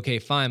league, okay,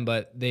 fine,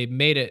 but they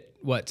made it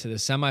to the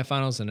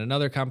semifinals in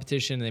another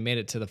competition. They made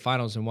it to the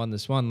finals and won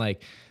this one.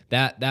 Like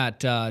that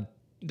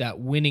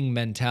winning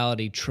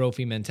mentality,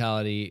 trophy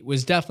mentality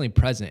was definitely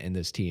present in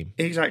this team.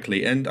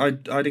 Exactly. And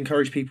I'd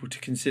encourage people to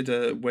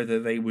consider whether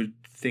they would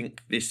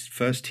think this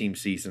first team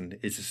season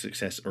is a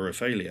success or a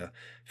failure,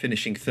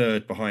 finishing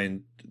third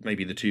behind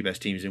maybe the two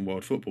best teams in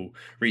world football,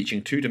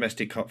 reaching 2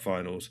 domestic cup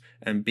finals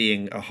and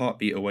being a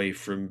heartbeat away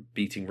from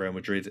beating Real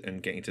Madrid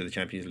and getting to the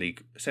Champions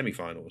League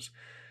semi-finals.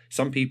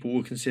 Some people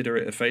will consider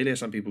it a failure,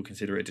 some people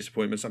consider it a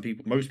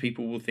disappointment, most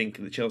people will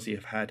think that Chelsea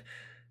have had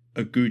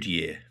a good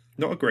year.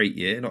 Not a great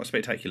year, not a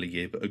spectacular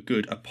year, but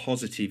a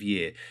positive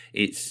year.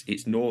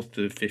 It's north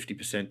of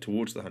 50%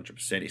 towards the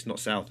 100%. It's not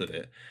south of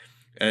it.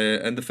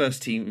 And the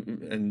first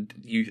team and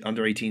youth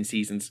under 18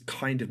 seasons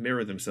kind of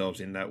mirror themselves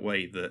in that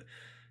way, that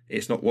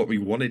it's not what we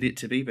wanted it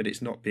to be, but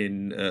it's not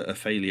been a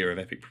failure of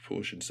epic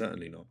proportion.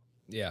 Certainly not.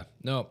 Yeah,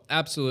 no,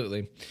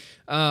 absolutely.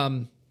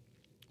 Well,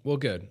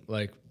 good.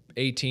 Like,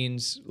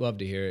 18s, love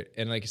to hear it.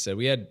 And like I said,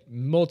 we had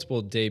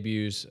multiple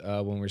debuts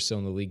when we were still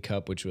in the League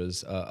Cup, which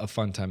was a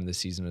fun time of the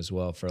season as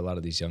well for a lot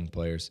of these young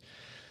players.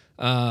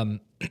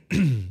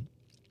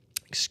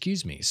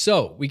 Excuse me.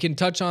 So we can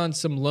touch on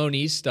some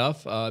loanee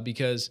stuff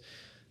because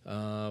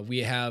we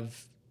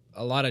have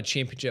a lot of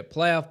championship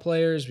playoff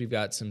players. We've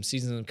got some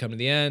seasons that come to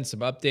the end, some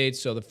updates.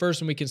 So the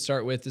first one we can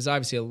start with is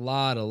obviously a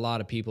lot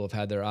of people have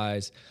had their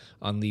eyes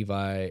on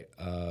Levi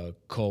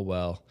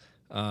Colwill.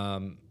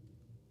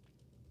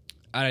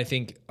 I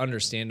think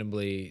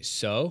understandably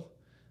so.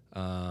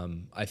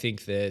 I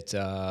think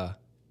that,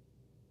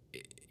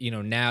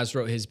 Naz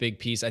wrote his big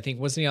piece. I think,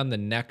 wasn't he on the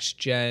Next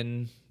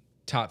Gen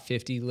top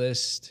 50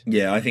 list?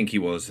 Yeah, I think he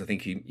was. I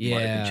think he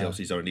might have been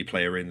Chelsea's only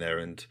player in there.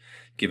 And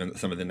given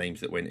some of the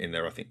names that went in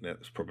there, I think that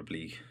was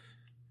probably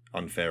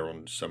unfair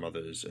on some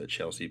others at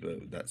Chelsea,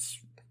 but that's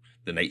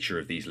the nature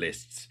of these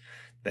lists.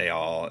 They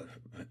are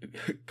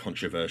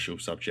controversial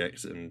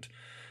subjects, and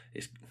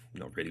it's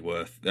not really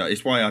worth.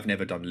 It's why I've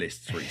never done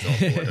lists, for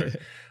example.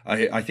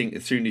 I think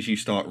as soon as you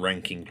start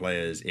ranking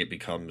players, it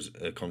becomes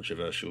a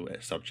controversial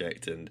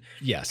subject and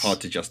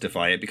hard to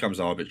justify. It becomes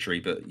arbitrary.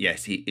 But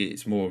yes,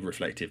 it's more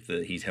reflective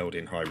that he's held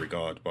in high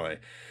regard by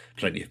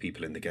plenty of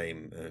people in the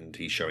game, and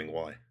he's showing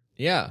why.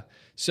 Yeah.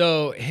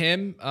 So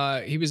him,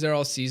 he was there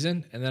all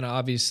season, and then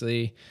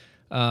obviously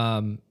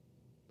Tino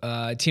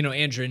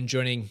Andrin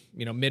joining.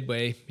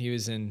 Midway, he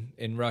was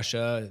in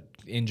Russia,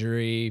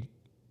 injury.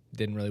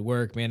 Didn't really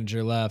work.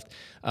 Manager left.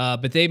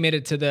 But they made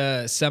it to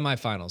the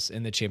semifinals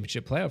in the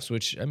championship playoffs,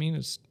 which, I mean,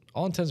 is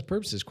all intents and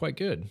purposes quite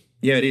good.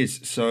 Yeah, it is.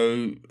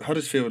 So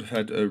Huddersfield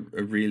have had a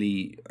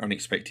really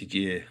unexpected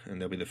year,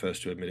 and they'll be the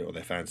first to admit it, or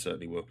their fans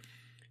certainly will.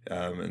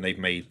 And they've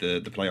made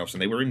the playoffs,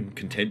 and they were in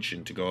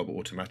contention to go up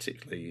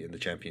automatically in the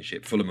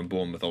championship. Fulham and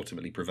Bournemouth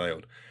ultimately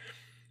prevailed.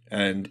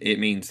 And it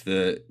means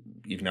that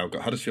you've now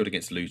got Huddersfield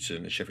against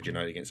Luton and Sheffield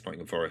United against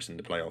Nottingham Forest in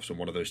the playoffs, and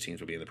one of those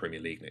teams will be in the Premier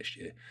League next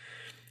year.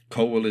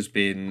 Colwill has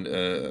been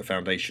a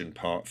foundation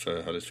part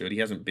for Huddersfield. He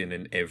hasn't been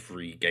an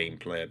every game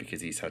player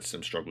because he's had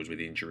some struggles with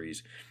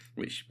injuries,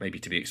 which may be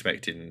to be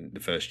expected in the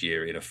first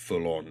year in a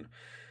full-on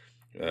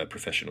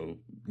professional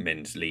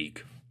men's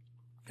league.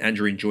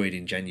 Andrew enjoyed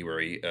in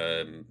January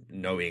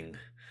knowing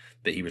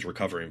that he was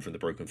recovering from the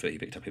broken foot he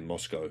picked up in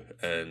Moscow,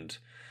 and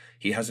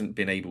he hasn't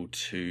been able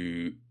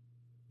to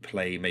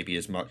play maybe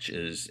as much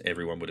as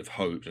everyone would have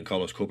hoped. And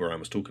Carlos Corberán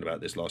was talking about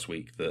this last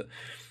week, that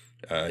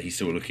he's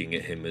still looking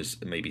at him as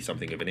maybe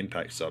something of an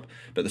impact sub.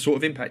 But the sort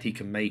of impact he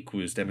can make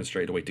was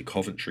demonstrated away to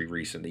Coventry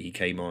recently. He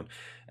came on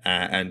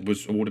and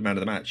was awarded man of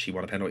the match. He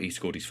won a penalty,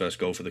 scored his first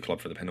goal for the club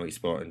for the penalty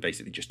spot, and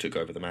basically just took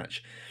over the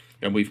match.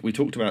 And we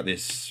talked about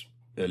this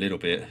a little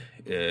bit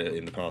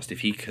in the past. If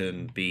he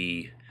can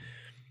be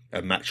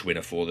a match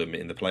winner for them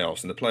in the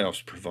playoffs, and the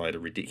playoffs provide a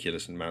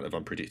ridiculous amount of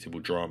unpredictable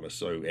drama,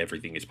 so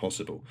everything is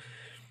possible,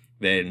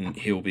 then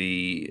he'll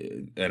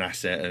be an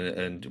asset,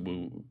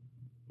 and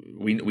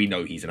we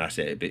know he's an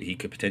asset, but he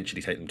could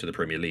potentially take them to the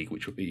Premier League,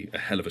 which would be a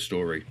hell of a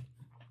story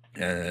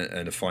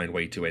and a fine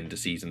way to end a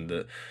season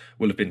that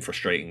will have been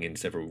frustrating in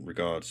several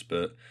regards.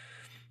 But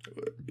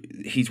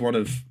he's one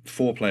of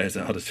 4 players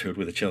at Huddersfield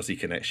with a Chelsea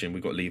connection.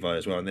 We've got Levi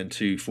as well, and then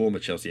 2 former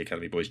Chelsea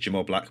Academy boys.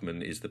 Jamal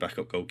Blackman is the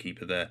backup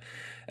goalkeeper there,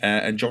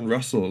 and John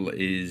Russell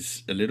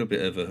is a little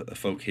bit of a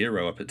folk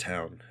hero up at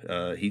town.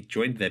 He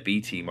joined their B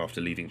team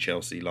after leaving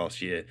Chelsea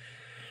last year,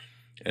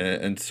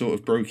 and sort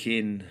of broke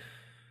in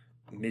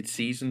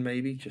mid-season,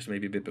 maybe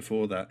a bit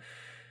before that,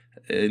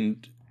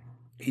 and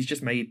he's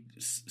just made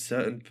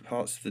certain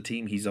parts of the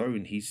team his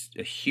own. He's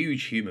a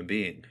huge human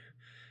being,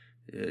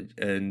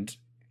 and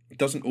it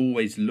doesn't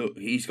always look,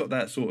 he's got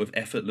that sort of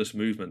effortless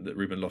movement that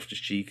Ruben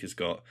Loftus-Cheek has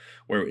got,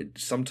 where it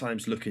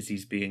sometimes looks as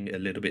he's being a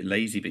little bit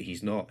lazy, but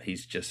he's not.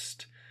 He's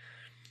just,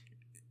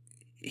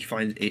 he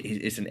finds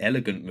it's an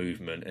elegant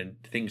movement, and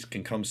things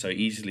can come so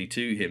easily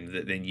to him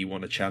that then you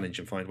want to challenge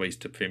and find ways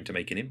for him to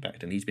make an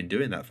impact, and he's been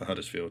doing that for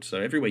Huddersfield. So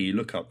everywhere you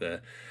look up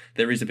there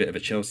is a bit of a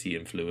Chelsea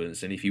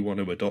influence, and if you want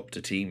to adopt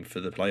a team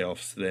for the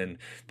playoffs, then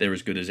they're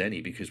as good as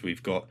any, because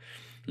we've got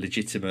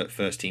legitimate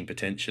first team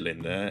potential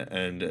in there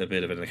and a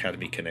bit of an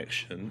academy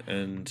connection,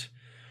 and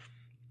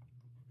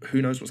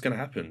who knows what's going to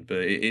happen. But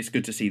it's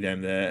good to see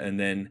them there. And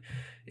then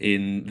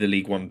in the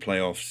League One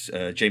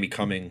playoffs, Jamie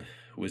Cumming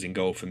was in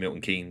goal for Milton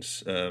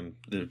Keynes.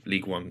 The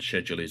League One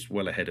schedule is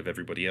well ahead of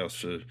everybody else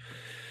for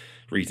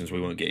reasons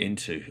we won't get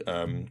into.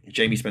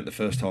 Jamie spent the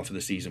first half of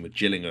the season with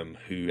Gillingham,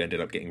 who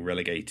ended up getting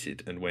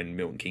relegated, and when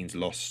Milton Keynes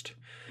lost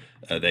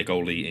their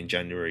goalie in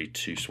January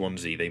to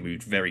Swansea, they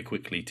moved very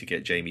quickly to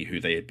get Jamie, who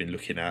they had been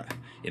looking at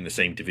in the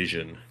same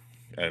division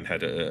and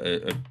had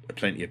a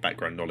plenty of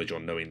background knowledge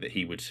on, knowing that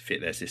he would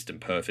fit their system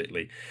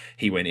perfectly.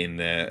 He went in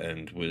there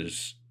and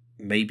was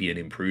maybe an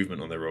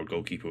improvement on their old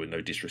goalkeeper, with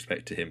no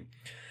disrespect to him.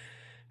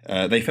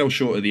 They fell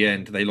short at the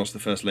end. They lost the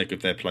first leg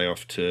of their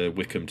playoff to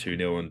Wycombe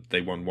 2-0, and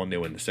they won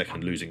 1-0 in the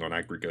second, losing on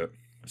aggregate.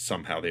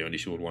 Somehow they only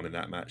scored 1 in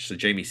that match. So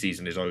Jamie's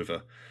season is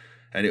over,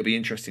 and it'll be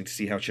interesting to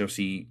see how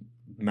Chelsea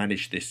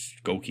manage this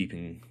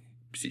goalkeeping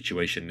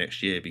situation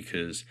next year,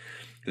 because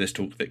there's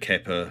talk that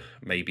Kepa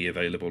may be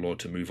available or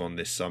to move on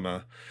this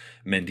summer.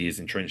 Mendy is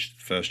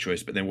entrenched first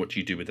choice, but then what do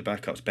you do with the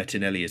backups?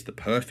 Bettinelli is the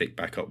perfect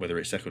backup, whether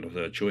it's second or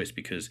third choice,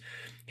 because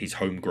he's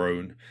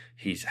homegrown,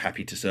 he's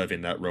happy to serve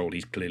in that role,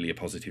 he's clearly a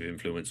positive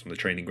influence on the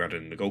training ground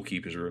and in the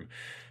goalkeeper's room.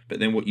 But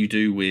then what you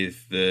do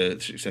with the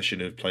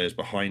succession of players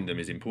behind them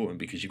is important,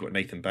 because you've got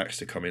Nathan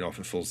Baxter coming off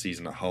a full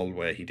season at Hull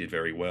where he did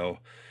very well,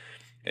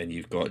 and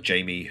you've got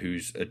Jamie,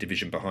 who's a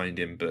division behind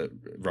him, but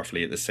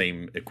roughly at the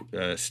same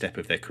step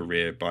of their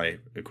career by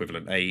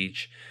equivalent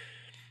age.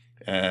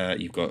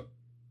 You've got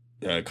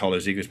Carlo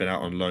Ziger's been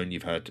out on loan.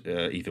 You've had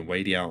Ethan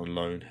Wadey out on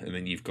loan. And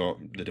then you've got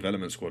the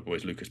development squad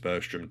boys, Lucas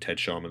Bergstrom, Ted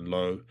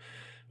Sharman-Lowe,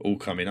 all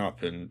coming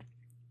up. And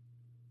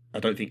I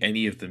don't think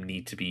any of them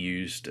need to be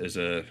used as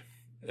a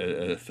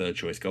third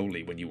choice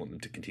goalie when you want them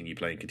to continue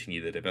playing,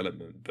 continue their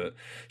development. But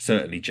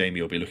certainly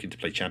Jamie will be looking to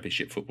play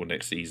championship football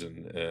next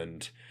season,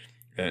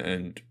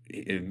 and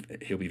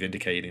he'll be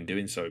vindicated in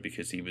doing so,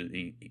 because he was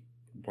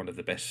one of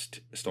the best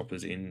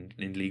stoppers in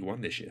League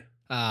One this year.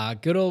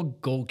 Good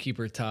old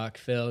goalkeeper talk,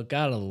 Phil.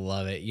 Gotta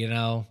love it, you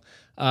know.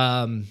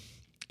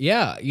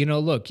 Yeah, you know,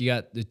 look, you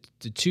got the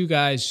 2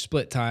 guys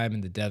split time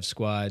in the dev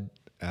squad.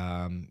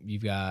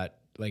 You've got,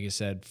 like I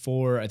said,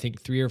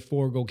 3 or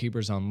 4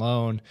 goalkeepers on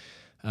loan.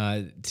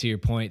 To your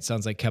point,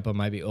 sounds like Kepa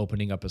might be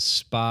opening up a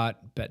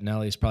spot.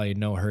 Bettinelli's probably in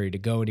no hurry to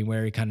go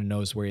anywhere. He kind of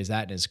knows where he's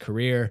at in his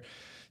career.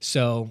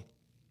 So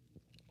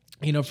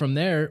from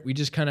there, we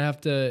just kind of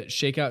have to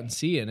shake out and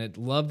see. And I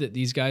love that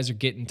these guys are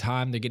getting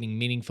time. They're getting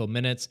meaningful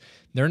minutes.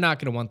 They're not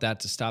going to want that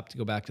to stop to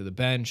go back to the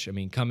bench. I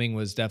mean, Cumming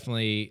was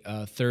definitely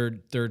a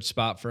third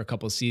spot for a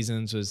couple of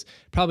seasons, was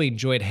probably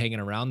enjoyed hanging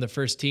around the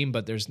first team,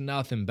 but there's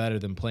nothing better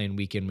than playing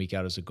week in, week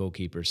out as a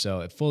goalkeeper.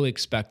 So I fully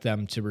expect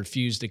them to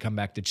refuse to come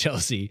back to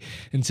Chelsea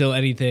until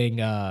anything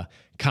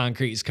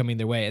concrete is coming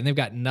their way. And they've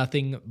got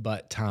nothing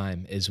but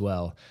time as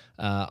well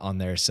on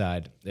their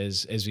side,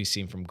 as we've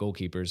seen from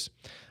goalkeepers.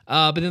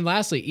 But then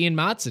lastly, Ian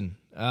Maatsen.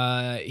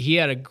 He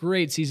had a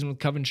great season with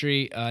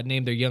Coventry,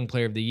 named their Young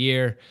Player of the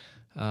Year.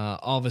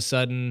 All of a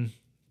sudden,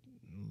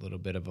 a little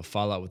bit of a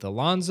fallout with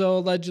Alonso,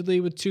 allegedly,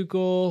 with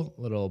Tuchel.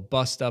 A little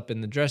bust up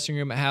in the dressing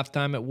room at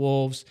halftime at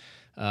Wolves.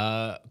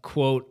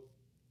 Quote,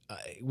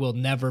 will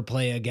never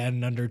play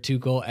again under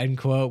Tuchel, end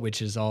quote,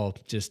 which is all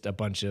just a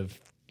bunch of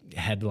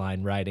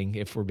headline writing,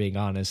 if we're being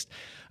honest.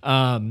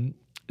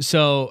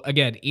 So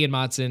again, Ian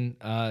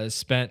Maatsen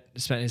spent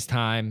his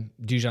time.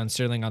 Dujon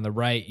Sterling on the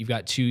right. You've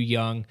got two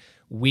young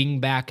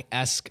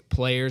wing-back-esque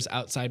players,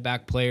 outside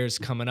back players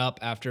coming up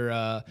after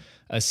a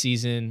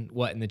season,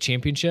 in the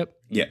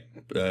Championship? Yeah,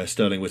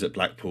 Sterling was at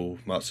Blackpool,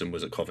 Maatsen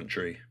was at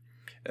Coventry.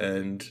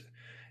 And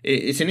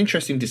it's an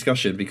interesting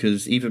discussion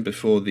because even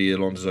before the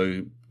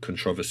Alonso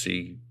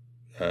controversy,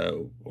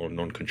 or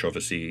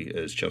non-controversy,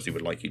 as Chelsea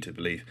would like you to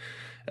believe,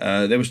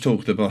 there was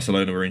talk that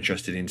Barcelona were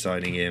interested in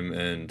signing him,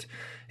 and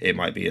it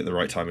might be at the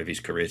right time of his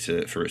career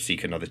to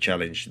seek another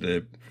challenge.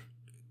 The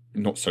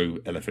not so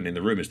elephant in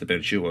the room is that Ben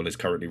Chilwell is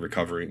currently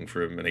recovering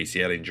from an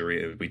ACL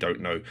injury. We don't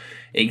know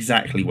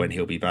exactly when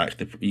he'll be back.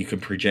 You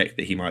can project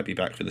that he might be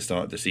back for the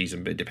start of the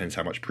season, but it depends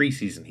how much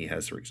preseason he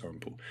has, for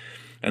example.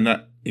 And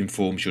that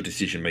informs your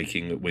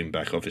decision-making at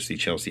wing-back. Obviously,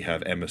 Chelsea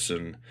have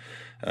Emerson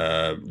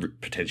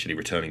potentially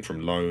returning from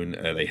loan.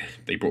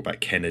 They brought back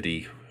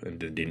Kennedy and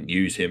didn't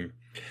use him.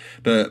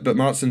 But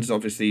Maatsen's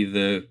obviously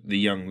the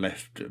young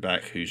left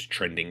back who's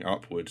trending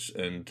upwards,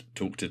 and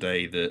talk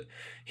today that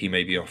he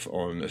may be off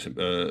on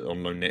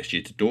loan next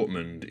year to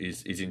Dortmund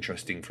is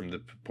interesting from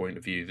the point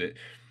of view that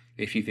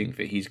if you think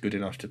that he's good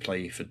enough to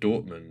play for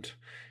Dortmund,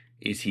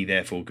 is he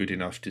therefore good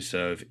enough to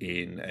serve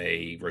in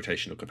a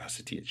rotational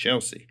capacity at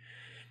Chelsea?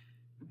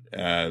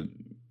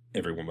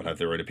 Everyone will have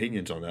their own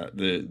opinions on that.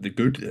 The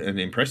good and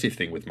impressive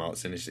thing with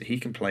Maatsen is that he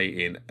can play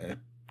in a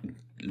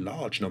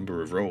large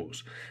number of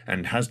roles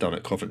and has done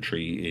at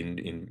Coventry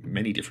in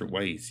many different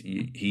ways.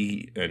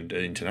 He and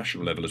at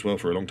international level as well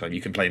for a long time. You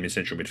can play him in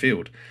central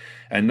midfield,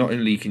 and not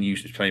only can you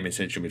play him in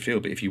central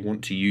midfield, but if you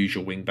want to use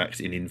your wing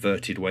backs in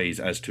inverted ways,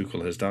 as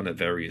Tuchel has done at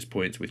various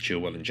points with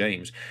Chilwell and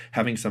James,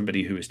 having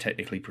somebody who is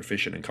technically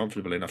proficient and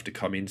comfortable enough to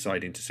come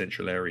inside into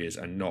central areas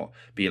and not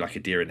be like a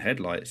deer in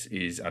headlights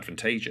is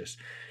advantageous.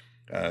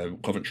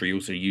 Coventry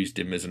also used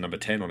him as a number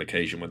 10 on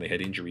occasion when they had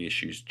injury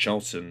issues.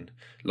 Charlton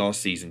last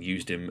season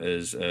used him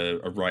as a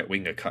right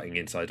winger cutting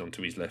inside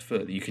onto his left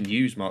foot. You can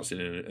use Maatsen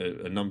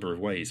in a number of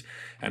ways,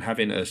 and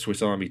having a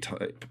Swiss Army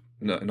type,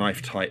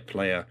 knife type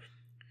player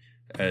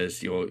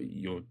as your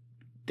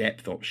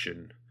depth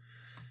option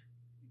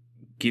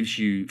gives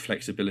you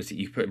flexibility.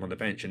 You put him on the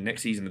bench, and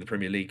next season in the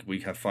Premier League we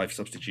have 5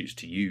 substitutes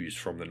to use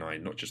from the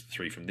 9, not just the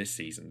 3 from this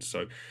season.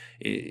 So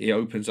it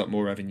opens up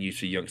more avenues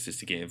for youngsters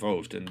to get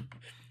involved. And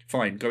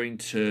fine, going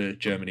to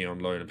Germany on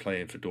loan and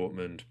playing for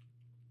Dortmund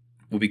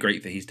will be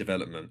great for his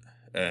development,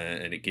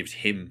 and it gives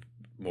him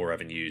more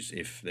avenues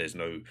if there's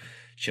no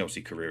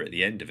Chelsea career at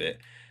the end of it.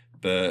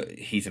 But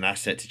he's an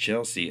asset to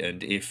Chelsea,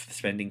 and if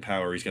spending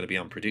power is going to be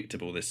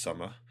unpredictable this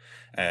summer,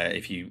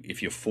 if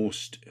you're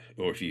forced,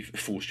 or if you've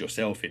forced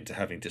yourself into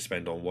having to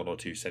spend on 1 or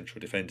 2 central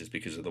defenders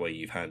because of the way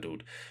you've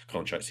handled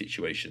contract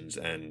situations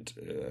and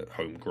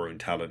homegrown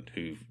talent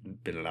who've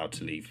been allowed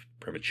to leave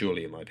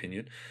prematurely, in my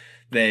opinion,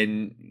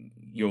 then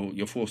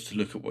you're forced to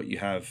look at what you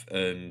have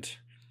and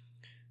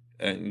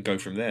go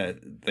from there.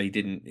 They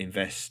didn't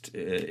invest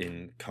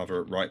in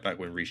cover at right back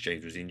when Reece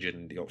James was injured,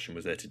 and the option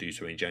was there to do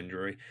so in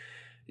January.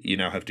 You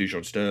now have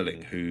Dujon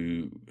Sterling,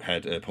 who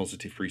had a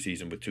positive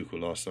pre-season with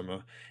Tuchel last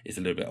summer, is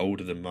a little bit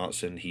older than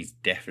Maatsen. He's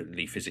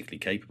definitely physically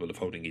capable of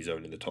holding his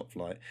own in the top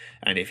flight.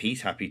 And if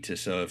he's happy to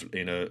serve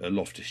in a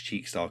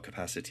Loftus-Cheek style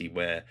capacity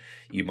where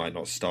you might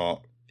not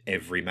start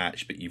every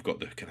match, but you've got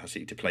the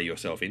capacity to play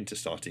yourself into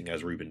starting,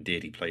 as Ruben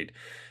did. He played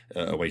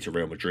away to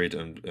Real Madrid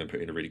and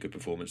put in a really good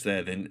performance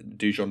there. Then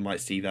Dujon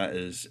might see that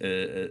as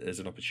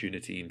an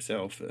opportunity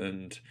himself.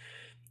 And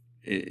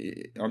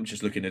I'm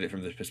just looking at it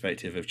from the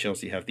perspective of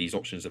Chelsea have these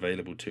options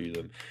available to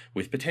them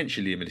with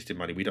potentially limited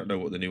money. We don't know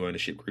what the new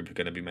ownership group are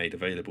going to be made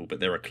available, but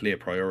there are clear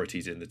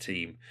priorities in the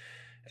team.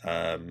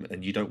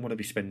 And you don't want to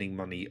be spending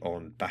money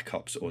on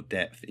backups or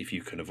depth if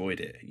you can avoid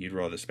it. You'd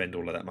rather spend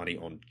all of that money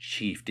on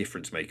chief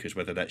difference makers,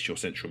 whether that's your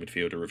central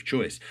midfielder of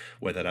choice,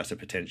 whether that's a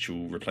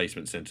potential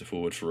replacement centre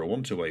forward for a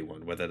one-to-way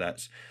one, whether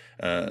that's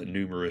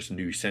numerous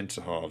new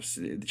centre halves.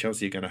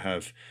 Chelsea are going to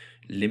have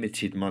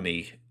limited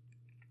money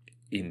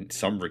in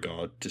some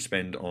regard to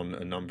spend on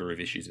a number of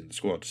issues in the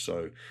squad.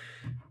 So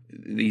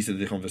these are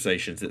the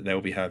conversations that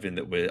they'll be having,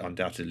 that we're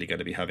undoubtedly going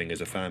to be having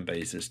as a fan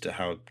base, as to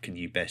how can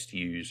you best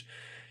use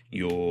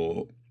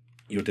your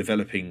you're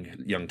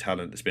developing young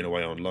talent that's been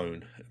away on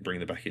loan and bring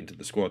them back into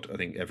the squad. I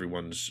think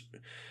everyone's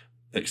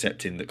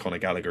accepting that Conor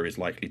Gallagher is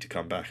likely to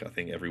come back. I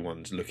think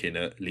everyone's looking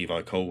at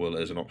Levi Colwill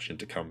as an option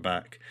to come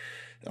back.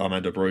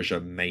 Armando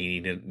Broja may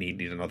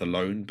need another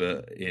loan,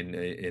 but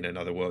in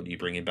another world, you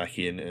bring him back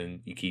in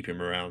and you keep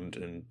him around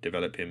and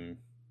develop him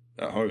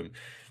at home.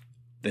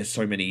 There's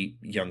so many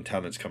young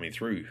talents coming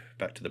through,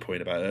 back to the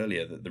point about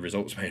earlier, that the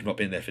results may have not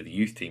been there for the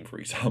youth team, for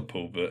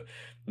example, but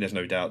there's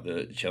no doubt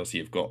that Chelsea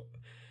have got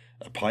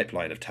a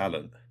pipeline of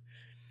talent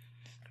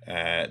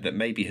that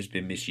maybe has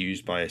been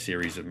misused by a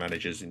series of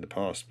managers in the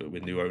past, but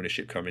with new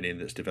ownership coming in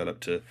that's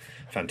developed a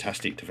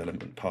fantastic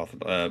development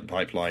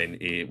pipeline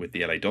with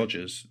the LA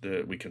Dodgers,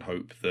 that we can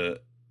hope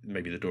that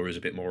maybe the door is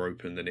a bit more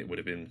open than it would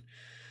have been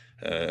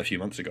a few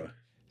months ago.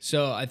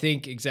 So I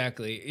think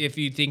exactly, if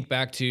you think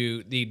back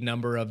to the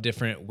number of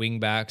different wing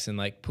backs, and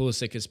like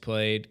Pulisic has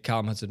played,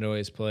 Callum Hudson-Odoi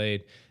has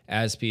played,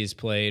 Aspi has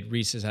played,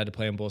 Reece has had to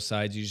play on both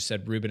sides. You just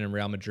said Ruben and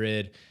Real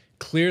Madrid.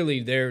 Clearly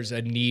there's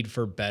a need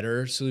for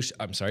better solution.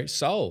 I'm sorry,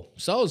 Saul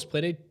has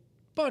played a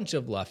bunch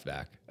of left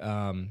back.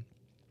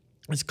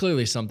 It's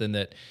clearly something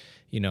that,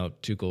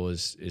 Tuchel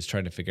is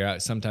trying to figure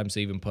out. Sometimes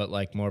they even put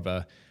like more of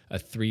a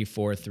 3-4-3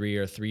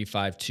 or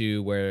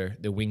 3-5-2 where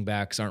the wing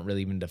backs aren't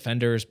really even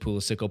defenders.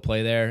 Pulisic will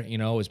play there,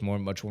 is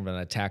much more of an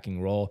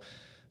attacking role.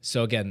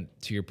 So again,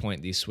 to your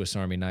point, these Swiss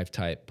Army knife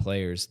type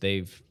players,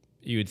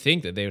 you would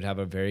think that they would have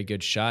a very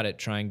good shot at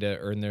trying to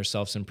earn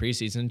themselves in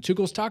preseason.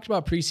 Tuchel's talked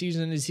about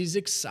preseason as he's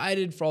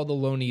excited for all the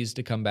loanees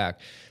to come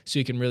back so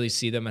you can really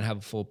see them and have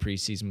a full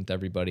preseason with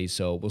everybody.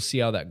 So we'll see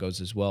how that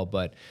goes as well.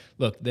 But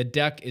look, the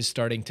deck is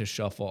starting to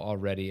shuffle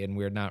already, and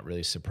we're not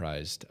really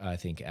surprised, I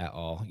think, at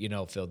all.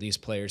 Phil, these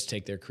players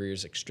take their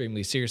careers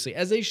extremely seriously,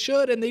 as they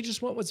should, and they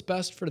just want what's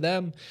best for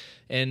them.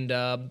 And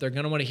they're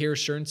going to want to hear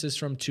assurances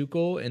from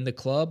Tuchel and the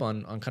club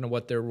on kind of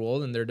what their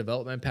role and their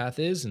development path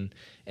is.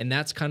 And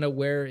that's kind of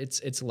where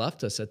it's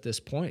left us at this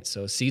point.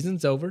 So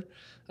season's over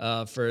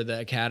for the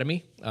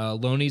academy.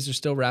 Loanees are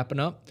still wrapping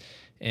up.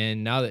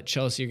 And now that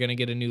Chelsea are going to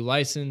get a new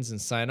license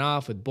and sign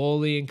off with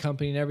Bowley and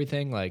company and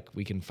everything, like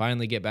we can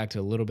finally get back to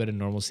a little bit of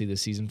normalcy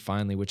this season,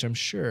 finally, which I'm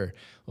sure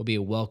will be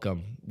a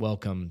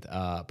welcome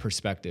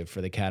perspective for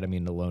the academy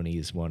and the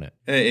loanees, won't it?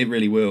 It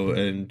really will.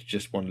 And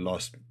just one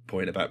last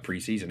point about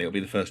preseason. It'll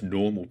be the first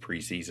normal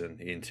preseason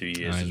in 2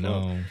 years as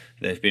well.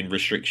 There have been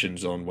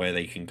restrictions on where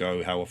they can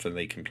go, how often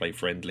they can play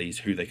friendlies,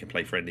 who they can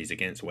play friendlies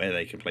against, where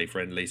they can play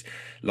friendlies.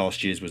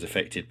 Last year's was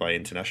affected by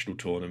international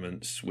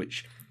tournaments,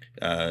 which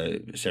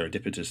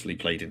serendipitously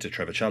played into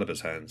Trevor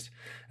Chalobah's hands.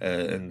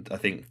 And I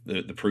think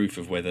the proof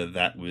of whether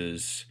that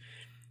was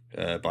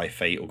by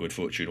fate or good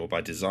fortune or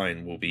by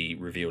design will be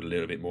revealed a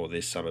little bit more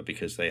this summer,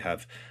 because they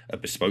have a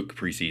bespoke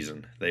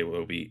preseason. They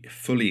will be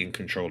fully in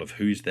control of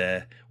who's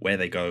there, where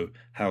they go,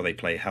 how they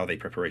play, how they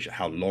preparation,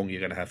 how long you're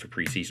going to have for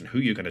preseason, who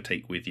you're going to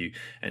take with you,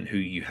 and who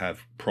you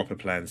have proper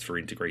plans for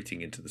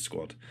integrating into the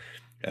squad.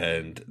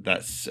 And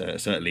that's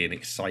certainly an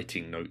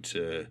exciting note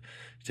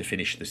to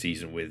finish the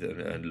season with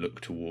and look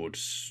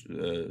towards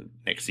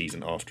next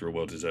season after a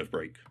well-deserved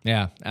break.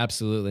 Yeah,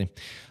 absolutely.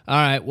 All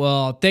right,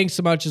 well, thanks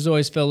so much as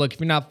always, Phil. Look, if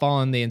you're not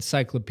following the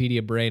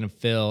encyclopedia brain of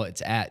Phil,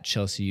 it's at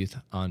Chelsea Youth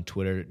on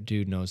Twitter.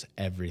 Dude knows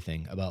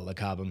everything about Le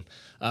Cobham.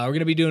 We're going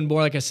to be doing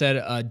more, like I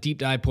said, a deep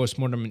dive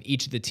postmortem in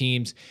each of the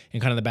teams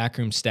and kind of the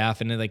backroom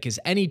staff. And like, as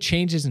any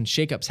changes and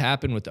shakeups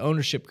happen with the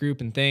ownership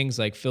group and things,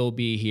 like Phil will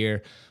be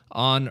here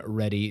on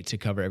ready to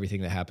cover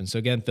everything that happens. So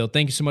again, Phil,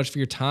 thank you so much for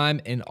your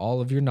time and all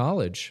of your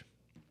knowledge.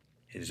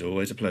 It is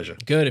always a pleasure.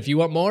 Good. If you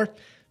want more,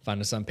 find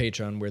us on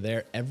Patreon. We're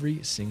there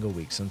every single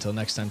week. So until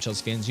next time,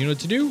 Chelsea fans, you know what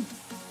to do.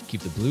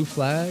 Keep the blue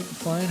flag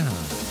flying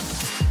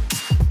high.